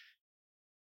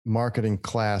marketing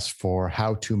class for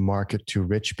how to market to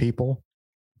rich people.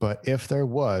 But if there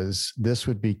was, this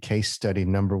would be case study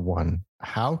number 1.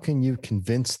 How can you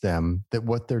convince them that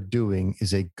what they're doing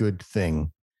is a good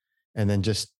thing, and then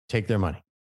just take their money?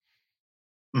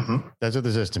 Mm-hmm. That's what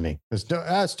this is to me. It's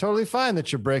totally fine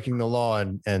that you're breaking the law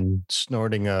and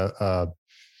snorting a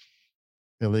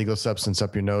illegal substance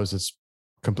up your nose that's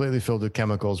completely filled with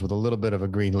chemicals with a little bit of a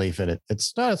green leaf in it.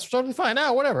 It's totally fine.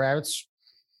 No, whatever. It's,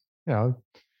 an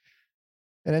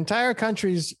entire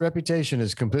country's reputation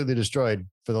is completely destroyed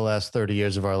for the last 30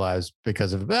 years of our lives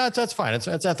because of that. That's fine. It's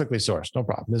ethically sourced. No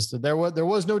problem. There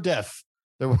was no death.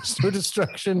 There was no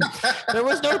destruction. There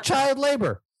was no child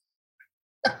labor.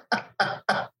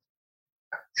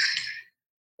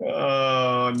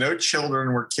 No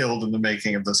children were killed in the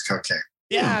making of this cocaine.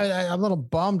 Yeah, I'm a little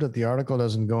bummed that the article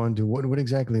doesn't go into what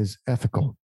exactly is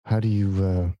ethical. How do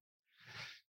you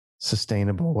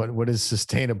sustainable? What is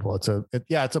sustainable? It's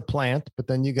a plant, but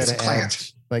then you got to add,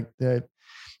 like the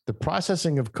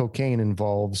processing of cocaine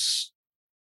involves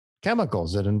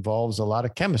chemicals. It involves a lot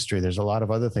of chemistry. There's a lot of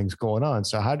other things going on.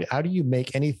 So how do you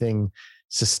make anything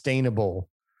sustainable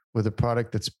with a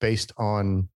product that's based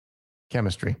on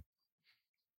chemistry?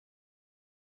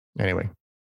 Anyway,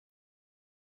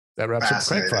 that wraps up the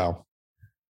Crank File.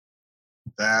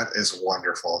 That is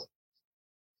wonderful.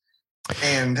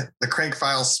 And the Crank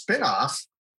Files spinoff.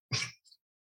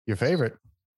 Your favorite?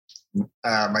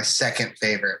 My second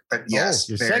favorite, but yes,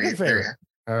 your second favorite.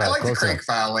 Right, I like the Crank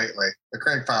File lately. The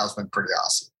Crank File's been pretty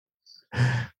awesome.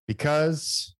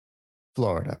 Because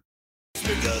Florida.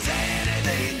 Because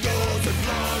anything goes in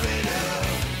Florida.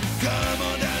 Come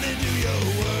on down and do your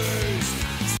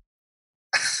worst.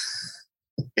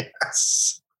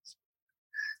 Yes.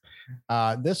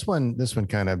 This one this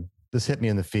hit me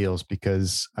in the feels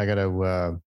because I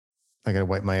gotta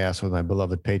wipe my ass with my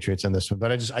beloved Patriots on this one,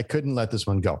 but I couldn't let this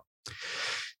one go.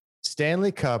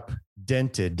 Stanley Cup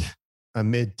dented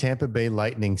amid Tampa Bay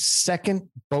Lightning's second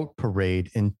boat parade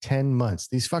in 10 months.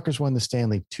 These fuckers won the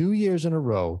Stanley 2 years in a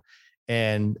row.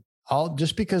 And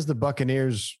just because the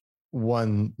Buccaneers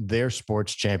won their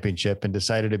sports championship and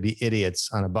decided to be idiots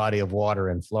on a body of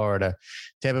water in Florida,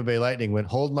 Tampa Bay Lightning went,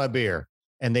 hold my beer.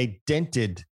 And they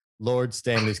dented Lord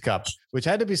Stanley's Cup, which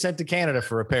had to be sent to Canada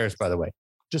for repairs, by the way.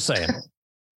 Just saying.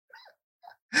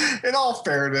 In all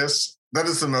fairness, that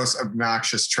is the most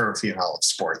obnoxious trophy in all of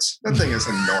sports. That thing is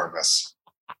enormous.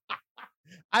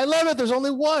 I love it. There's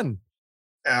only one.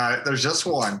 There's just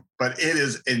one, but it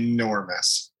is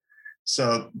enormous.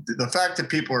 So the fact that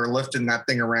people are lifting that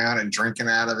thing around and drinking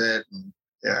out of it,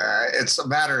 it's a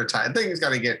matter of time. I think it's got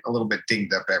to get a little bit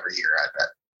dinged up every year, I bet.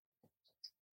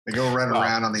 They go run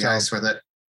around on the ice with it.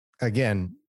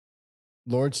 Again,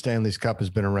 Lord Stanley's Cup has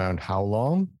been around how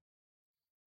long?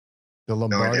 The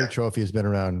Lombardi Trophy has been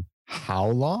around how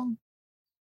long?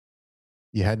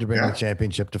 You had to bring the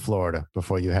championship to Florida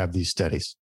before you have these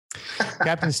studies.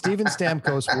 Captain Steven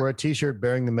Stamkos wore a T-shirt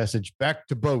bearing the message "Back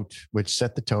to Boat," which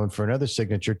set the tone for another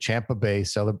signature Tampa Bay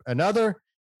celebration.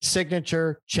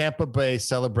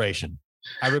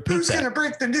 I repeat, who's going to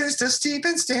break the news to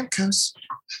Steven Stamkos?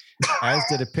 As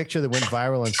did a picture that went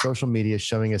viral on social media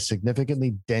showing a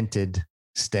significantly dented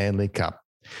Stanley Cup.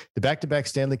 The back-to-back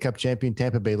Stanley Cup champion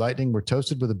Tampa Bay Lightning were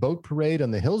toasted with a boat parade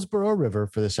on the Hillsborough River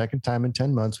for the second time in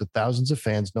 10 months, with thousands of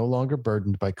fans no longer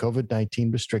burdened by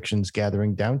COVID-19 restrictions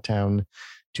gathering downtown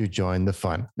to join the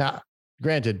fun. Now,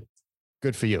 granted,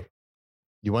 good for you.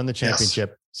 You won the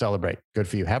championship. Celebrate. Good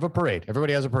for you. Have a parade.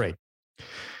 Everybody has a parade.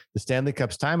 The Stanley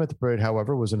Cup's time at the parade,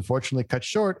 however, was unfortunately cut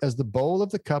short as the bowl of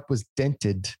the cup was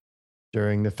dented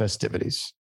during the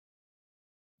festivities.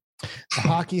 The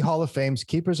Hockey Hall of Fame's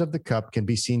keepers of the cup can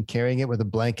be seen carrying it with a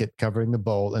blanket covering the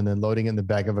bowl and then loading it in the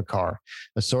back of a car.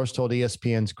 A source told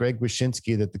ESPN's Greg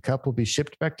Wyshynski that the cup will be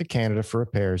shipped back to Canada for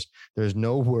repairs. There's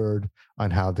no word on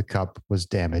how the cup was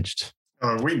damaged.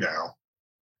 Oh, we know.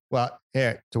 Well,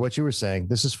 to what you were saying,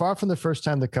 this is far from the first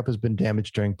time the cup has been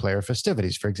damaged during player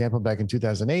festivities. For example, back in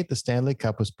 2008, the Stanley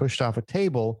Cup was pushed off a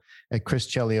table at Chris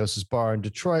Chelios' bar in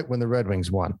Detroit when the Red Wings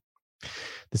won.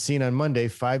 The scene on Monday,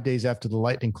 5 days after the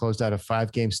Lightning closed out a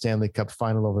 5-game Stanley Cup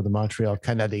final over the Montreal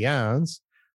Canadiens,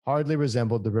 hardly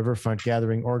resembled the riverfront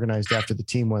gathering organized after the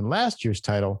team won last year's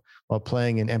title while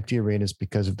playing in empty arenas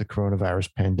because of the coronavirus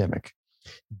pandemic.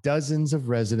 Dozens of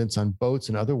residents on boats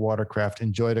and other watercraft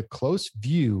enjoyed a close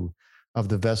view of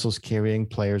the vessels carrying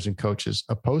players and coaches.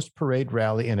 A post-parade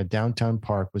rally in a downtown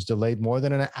park was delayed more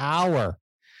than an hour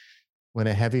when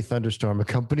a heavy thunderstorm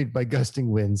accompanied by gusting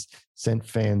winds sent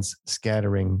fans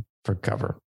scattering for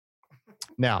cover.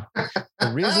 Now,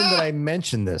 the reason that I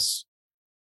mention this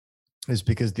is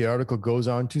because the article goes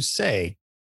on to say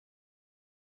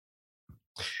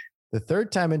the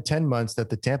third time in 10 months that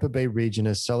the Tampa Bay region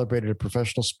has celebrated a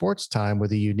professional sports time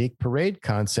with a unique parade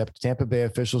concept Tampa Bay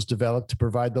officials developed to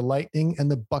provide the Lightning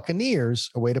and the Buccaneers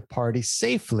a way to party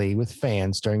safely with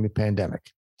fans during the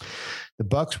pandemic. The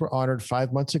Bucs were honored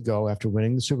 5 months ago after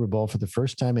winning the Super Bowl for the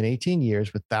first time in 18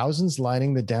 years, with thousands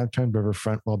lining the downtown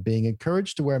riverfront while being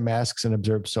encouraged to wear masks and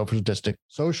observe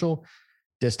social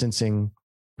distancing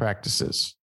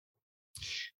practices.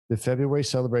 The February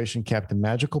celebration capped a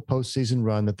magical postseason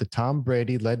run that the Tom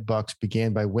Brady-led Bucs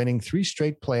began by winning 3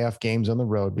 straight playoff games on the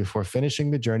road before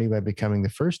finishing the journey by becoming the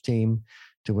first team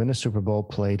to win a Super Bowl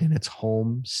played in its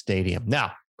home stadium.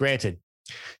 Now, granted,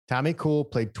 Tommy Cool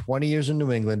played 20 years in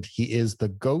New England. He is the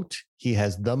GOAT. He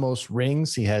has the most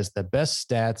rings. He has the best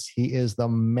stats. He is the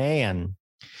man.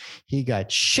 He got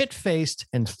shit-faced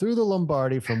and threw the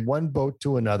Lombardi from one boat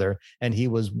to another, and he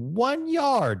was 1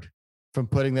 yard from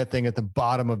putting that thing at the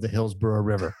bottom of the Hillsborough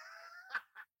River.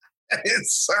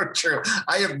 It's so true.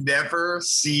 I have never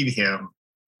seen him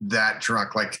that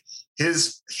drunk. Like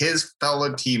his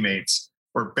fellow teammates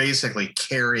were basically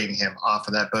carrying him off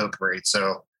of that boat parade.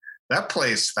 So that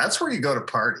place, that's where you go to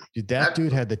party. Dude, that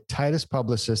dude had the tightest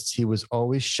publicists. He was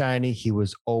always shiny. He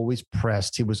was always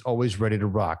pressed. He was always ready to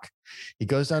rock. He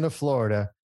goes down to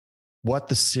Florida. What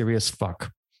the serious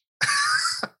fuck?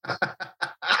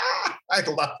 I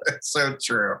love it. So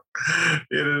true.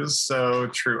 It is so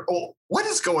true. Oh, what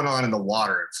is going on in the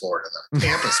water in Florida, though?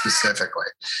 Tampa specifically,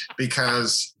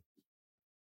 because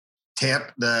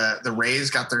the Rays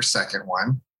got their second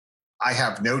one. I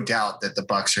have no doubt that the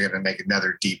Bucks are going to make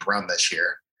another deep run this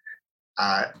year.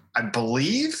 I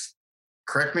believe,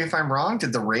 correct me if I'm wrong,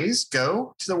 did the Rays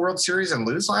go to the World Series and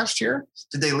lose last year?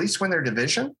 Did they at least win their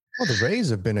division? Well, the Rays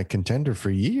have been a contender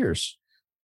for years.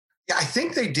 Yeah, I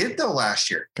think they did though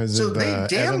last year. Because so they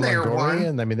damn near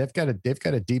won. I mean, they've got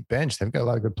a deep bench. They've got a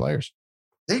lot of good players.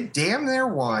 They damn near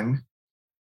won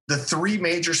the three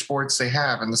major sports they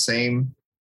have in the same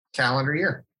calendar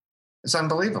year. It's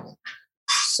unbelievable.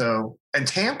 So, and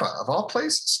Tampa, of all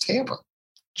places, Tampa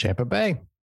Bay.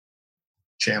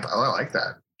 Oh, I like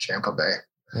that. Tampa Bay.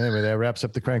 Anyway, that wraps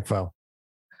up the Crank File.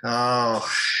 Oh,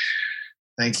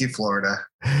 thank you, Florida.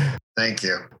 Thank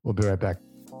you. We'll be right back.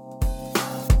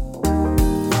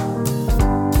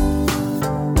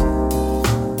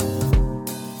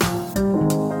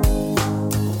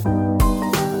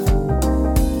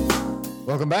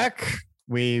 Welcome back.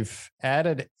 We've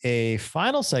added a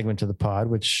final segment to the pod,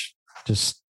 which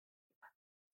just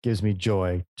gives me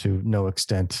joy to no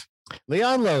extent.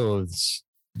 Leon Loathes.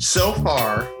 So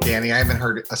far, Danny, I haven't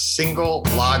heard a single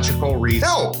logical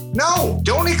reason. No,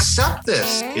 don't accept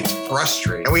this. It's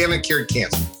frustrating. And we haven't cured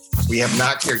cancer. We have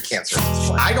not cured cancer.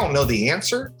 I don't know the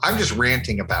answer. I'm just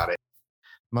ranting about it.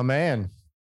 My man.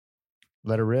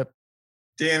 Let her rip.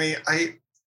 Danny,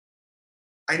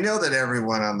 I know that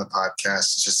everyone on the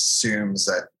podcast just assumes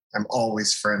that I'm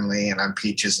always friendly and I'm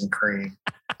peaches and cream.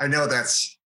 I know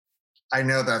that's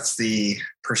the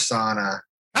persona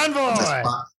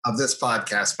of this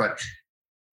podcast, but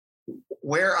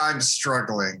where I'm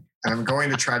struggling, and I'm going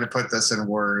to try to put this in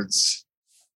words,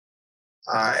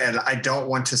 and I don't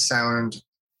want to sound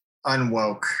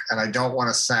unwoke, and I don't want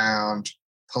to sound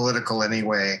political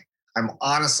anyway. I'm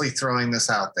honestly throwing this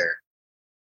out there.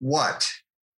 What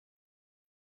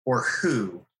or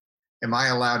who am I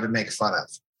allowed to make fun of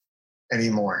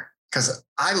anymore? Because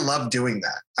I love doing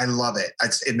that. I love it.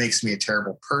 It makes me a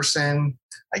terrible person.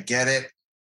 I get it.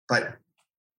 But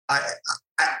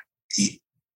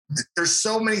there's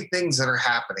so many things that are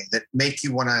happening that make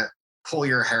you want to pull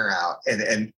your hair out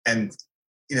and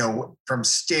you know, from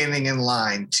standing in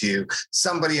line to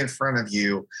somebody in front of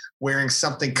you wearing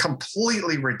something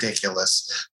completely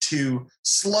ridiculous, to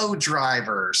slow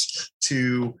drivers,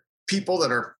 to people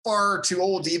that are far too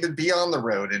old to even be on the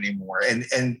road anymore.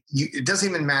 It doesn't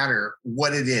even matter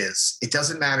what it is. It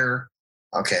doesn't matter.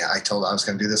 Okay, I was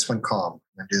going to do this one calm. I'm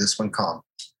going to do this one calm.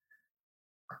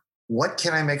 What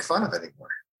can I make fun of anymore?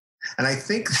 And I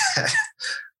think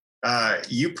that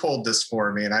you pulled this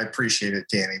for me, and I appreciate it,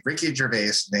 Danny. Ricky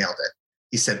Gervais nailed it.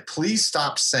 He said, please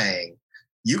stop saying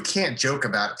you can't joke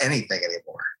about anything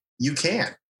anymore. You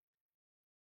can.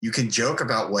 You can joke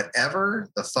about whatever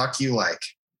the fuck you like.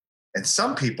 And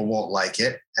some people won't like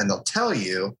it, and they'll tell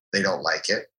you they don't like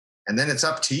it. And then it's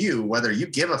up to you whether you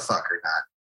give a fuck or not,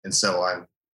 and so on.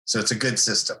 So it's a good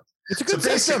system. It's a good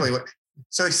system.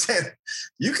 So he said,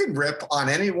 you can rip on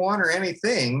anyone or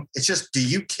anything. It's just, do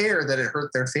you care that it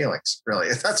hurt their feelings? Really?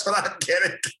 That's what I'm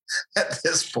getting at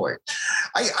this point.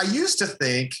 I used to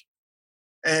think,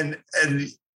 and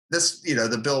this, you know,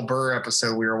 the Bill Burr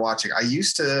episode we were watching, I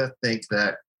used to think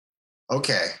that,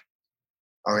 okay,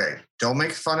 don't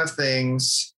make fun of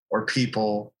things or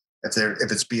people if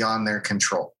it's beyond their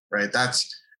control, right? That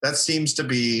seems to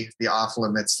be the off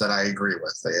limits that I agree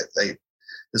with.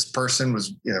 This person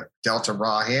was, you know, dealt a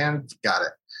raw hand, got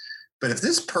it. But if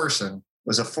this person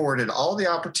was afforded all the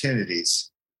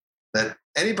opportunities that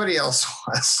anybody else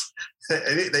was,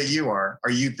 that you are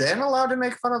you then allowed to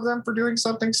make fun of them for doing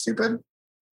something stupid?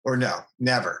 Or no,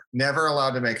 never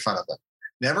allowed to make fun of them.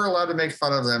 Never allowed to make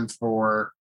fun of them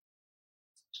for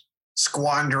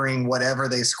squandering whatever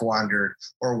they squandered,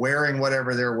 or wearing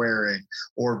whatever they're wearing,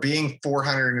 or being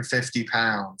 450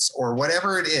 pounds, or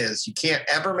whatever it is. You can't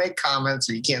ever make comments,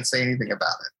 or you can't say anything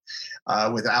about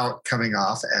it without coming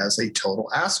off as a total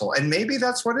asshole. And maybe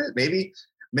that's what it is.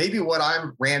 Maybe what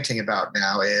I'm ranting about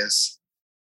now is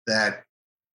that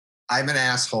I'm an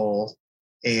asshole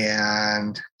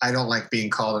and I don't like being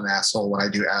called an asshole when I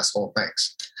do asshole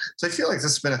things. So I feel like this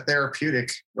has been a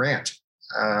therapeutic rant.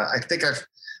 I think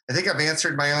I've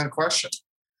answered my own question.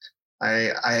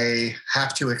 I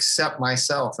have to accept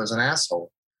myself as an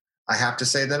asshole. I have to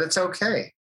say that it's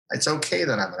okay. It's okay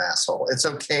that I'm an asshole. It's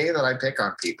okay that I pick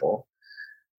on people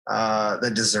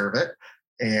that deserve it.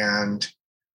 And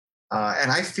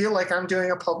I feel like I'm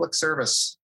doing a public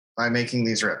service by making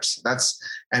these rips. That's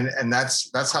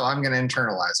how I'm going to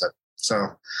internalize it. So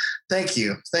thank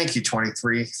you. Thank you,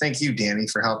 23. Thank you, Danny,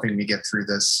 for helping me get through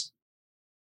this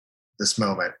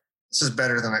moment. This is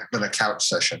better than a couch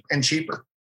session and cheaper.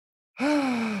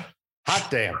 Hot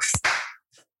damn.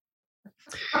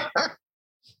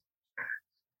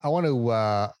 I want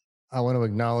to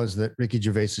acknowledge that Ricky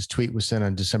Gervais's tweet was sent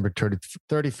on December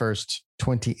 31st,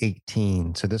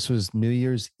 2018. So this was New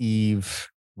Year's Eve,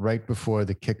 right before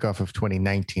the kickoff of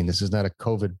 2019. This is not a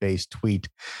COVID-based tweet.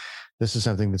 This is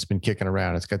something that's been kicking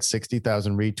around. It's got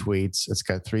 60,000 retweets. It's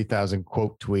got 3,000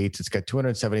 quote tweets. It's got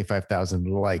 275,000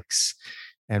 likes.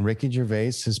 And Ricky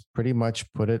Gervais has pretty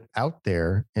much put it out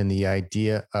there in the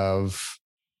idea of,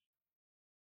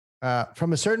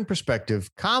 from a certain perspective,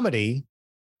 comedy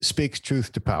speaks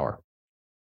truth to power.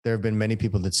 There have been many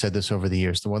people that said this over the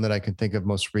years. The one that I can think of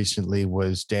most recently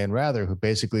was Dan Rather, who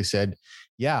basically said,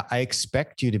 yeah, I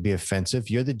expect you to be offensive.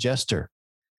 You're the jester.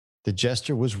 The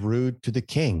jester was rude to the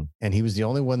king, and he was the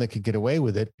only one that could get away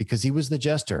with it because he was the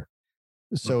jester.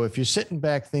 So if you're sitting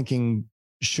back thinking,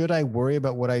 should I worry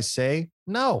about what I say?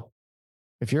 No.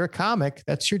 If you're a comic,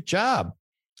 that's your job.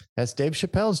 That's Dave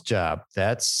Chappelle's job.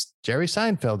 That's Jerry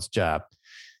Seinfeld's job.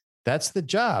 That's the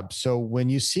job. So when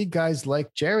you see guys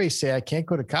like Jerry say, I can't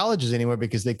go to colleges anymore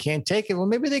because they can't take it. Well,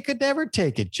 maybe they could never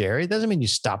take it, Jerry. It doesn't mean you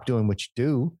stop doing what you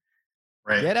do.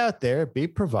 Right. Get out there, be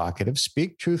provocative,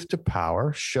 speak truth to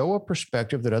power, show a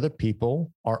perspective that other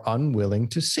people are unwilling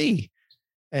to see.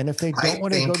 And if they don't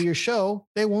want to go to your show,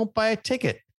 they won't buy a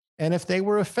ticket. And if they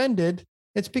were offended,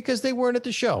 it's because they weren't at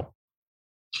the show.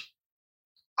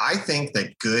 I think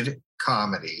that good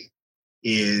comedy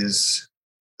is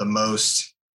the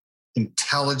most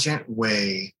intelligent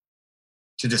way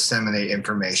to disseminate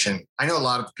information. I know a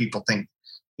lot of people think,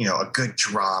 a good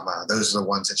drama, those are the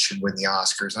ones that should win the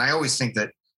Oscars. And I always think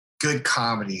that good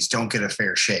comedies don't get a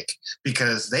fair shake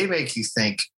because they make you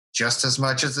think just as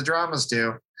much as the dramas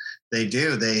do. They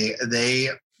do.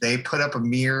 They put up a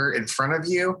mirror in front of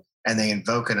you and they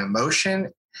invoke an emotion.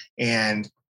 And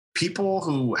people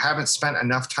who haven't spent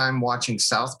enough time watching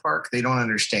South Park, they don't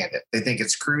understand it. They think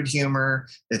it's crude humor.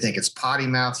 They think it's potty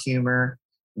mouth humor.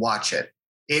 Watch it.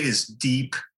 It is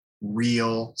deep,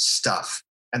 real stuff.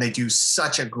 And they do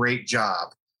such a great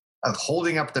job of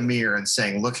holding up the mirror and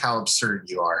saying, look how absurd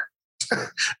you are.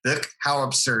 Look how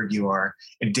absurd you are.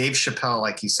 And Dave Chappelle,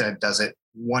 like you said, does it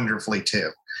wonderfully too.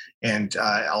 And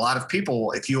a lot of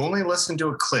people, if you only listen to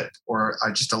a clip or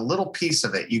just a little piece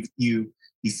of it, you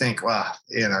think, well,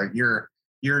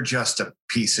 you're just a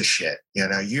piece of shit.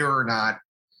 You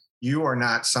are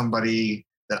not somebody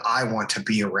that I want to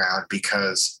be around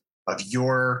because of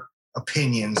your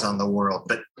opinions on the world.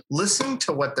 But listen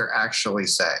to what they're actually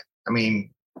saying. I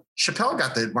mean, Chappelle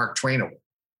got the Mark Twain Award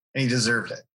and he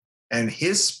deserved it. And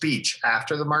his speech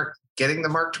after getting the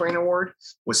Mark Twain Award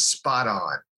was spot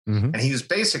on. Mm-hmm. And he was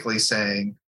basically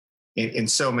saying in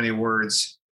so many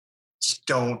words,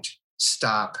 don't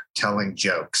stop telling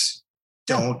jokes.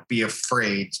 Don't be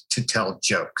afraid to tell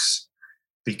jokes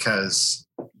because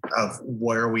of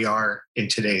where we are in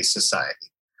today's society.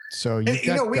 So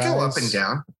we go up and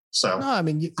down. So no, I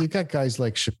mean, you got guys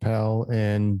like Chappelle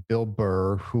and Bill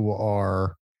Burr who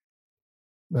are,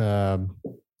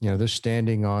 they're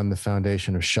standing on the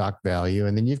foundation of shock value.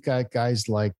 And then you've got guys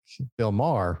like Bill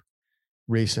Maher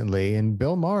recently, and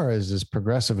Bill Maher is as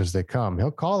progressive as they come.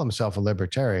 He'll call himself a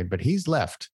libertarian, but he's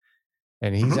left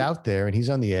and he's out there and he's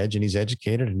on the edge and he's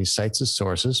educated and he cites his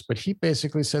sources. But he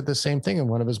basically said the same thing in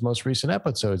one of his most recent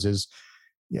episodes is,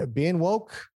 being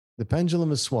woke, the pendulum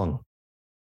has swung.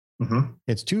 Mm-hmm.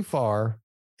 It's too far.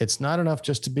 It's not enough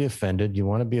just to be offended. You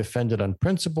want to be offended on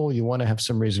principle. You want to have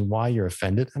some reason why you're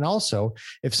offended. And also,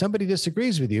 if somebody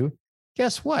disagrees with you,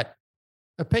 guess what?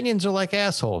 Opinions are like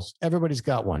assholes. Everybody's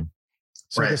got one.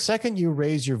 So the second you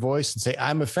raise your voice and say,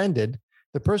 I'm offended,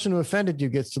 the person who offended you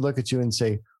gets to look at you and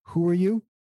say, who are you?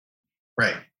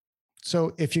 Right.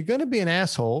 So if you're going to be an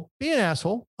asshole,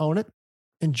 own it,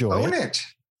 enjoy it. Own it.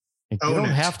 You don't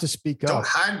have to speak up. Don't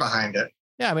hide behind it.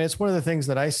 Yeah, I mean, it's one of the things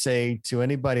that I say to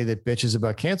anybody that bitches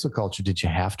about cancel culture. Did you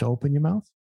have to open your mouth?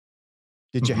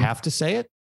 Did you have to say it?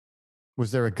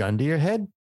 Was there a gun to your head?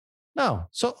 No.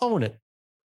 So own it.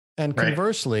 And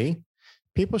conversely,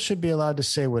 people should be allowed to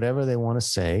say whatever they want to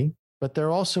say, but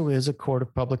there also is a court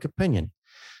of public opinion.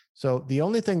 So the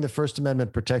only thing the First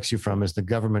Amendment protects you from is the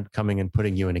government coming and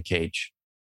putting you in a cage.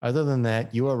 Other than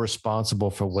that, you are responsible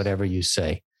for whatever you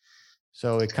say.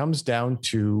 So it comes down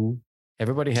to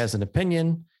everybody has an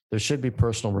opinion. There should be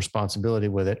personal responsibility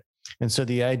with it. And so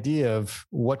the idea of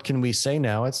what can we say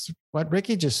now? It's what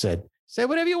Ricky just said. Say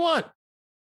whatever you want.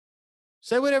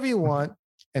 Say whatever you want.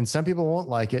 And some people won't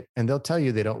like it and they'll tell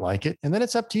you they don't like it. And then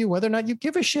it's up to you whether or not you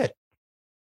give a shit.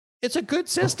 It's a good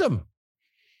system.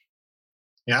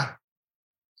 Yeah.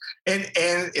 And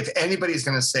if anybody's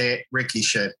going to say it, Ricky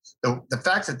should. The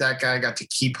fact that guy got to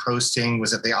keep hosting,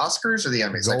 was it the Oscars or the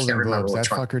Emmys? Golden I can't remember. Globes.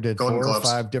 That fucker did Golden 4 Globes.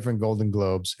 or 5 different Golden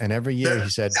Globes. And every year he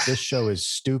said, this show is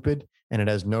stupid and it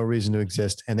has no reason to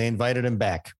exist. And they invited him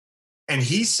back. And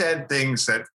he said things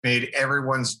that made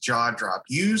everyone's jaw drop.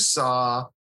 You saw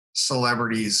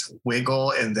celebrities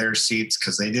wiggle in their seats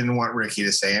because they didn't want Ricky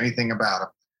to say anything about him.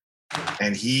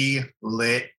 And he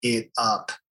lit it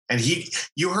up. And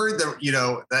you heard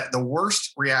the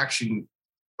worst reaction,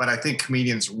 but I think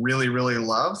comedians really, really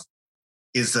love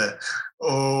is that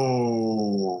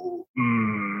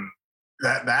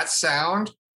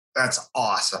sound. That's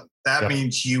awesome. That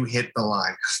means you hit the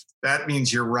line. That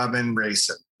means you're rubbing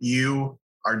racing. You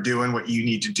are doing what you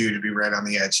need to do to be right on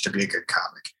the edge to be a good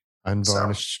comic.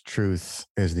 Unvarnished truth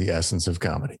is the essence of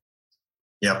comedy.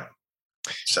 Yep.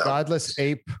 So Godless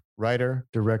ape, writer,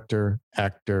 director,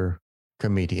 actor,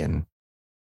 comedian,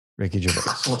 Ricky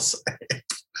Gervais.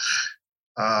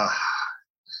 I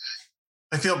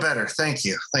feel better. Thank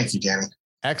you, Danny.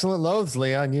 Excellent loaves,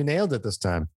 Leon. You nailed it this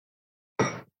time.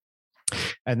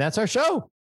 And that's our show.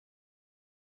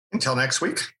 Until next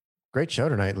week. Great show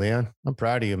tonight, Leon. I'm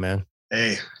proud of you, man.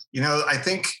 Hey, I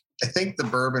think the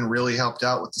bourbon really helped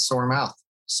out with the sore mouth.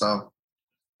 So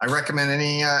I recommend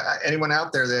anyone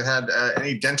out there that had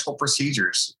any dental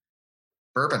procedures,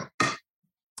 bourbon.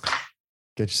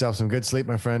 Get yourself some good sleep,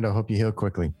 my friend. I hope you heal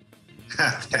quickly.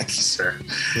 Thank you, sir.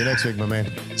 See you next week, my man.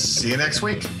 See you next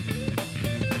week.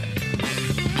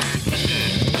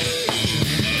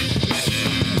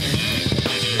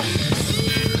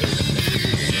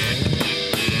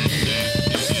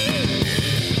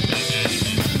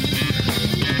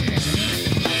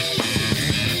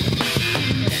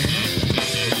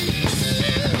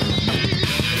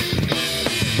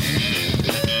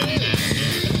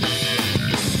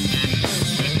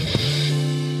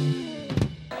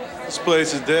 This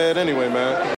place is dead anyway, man.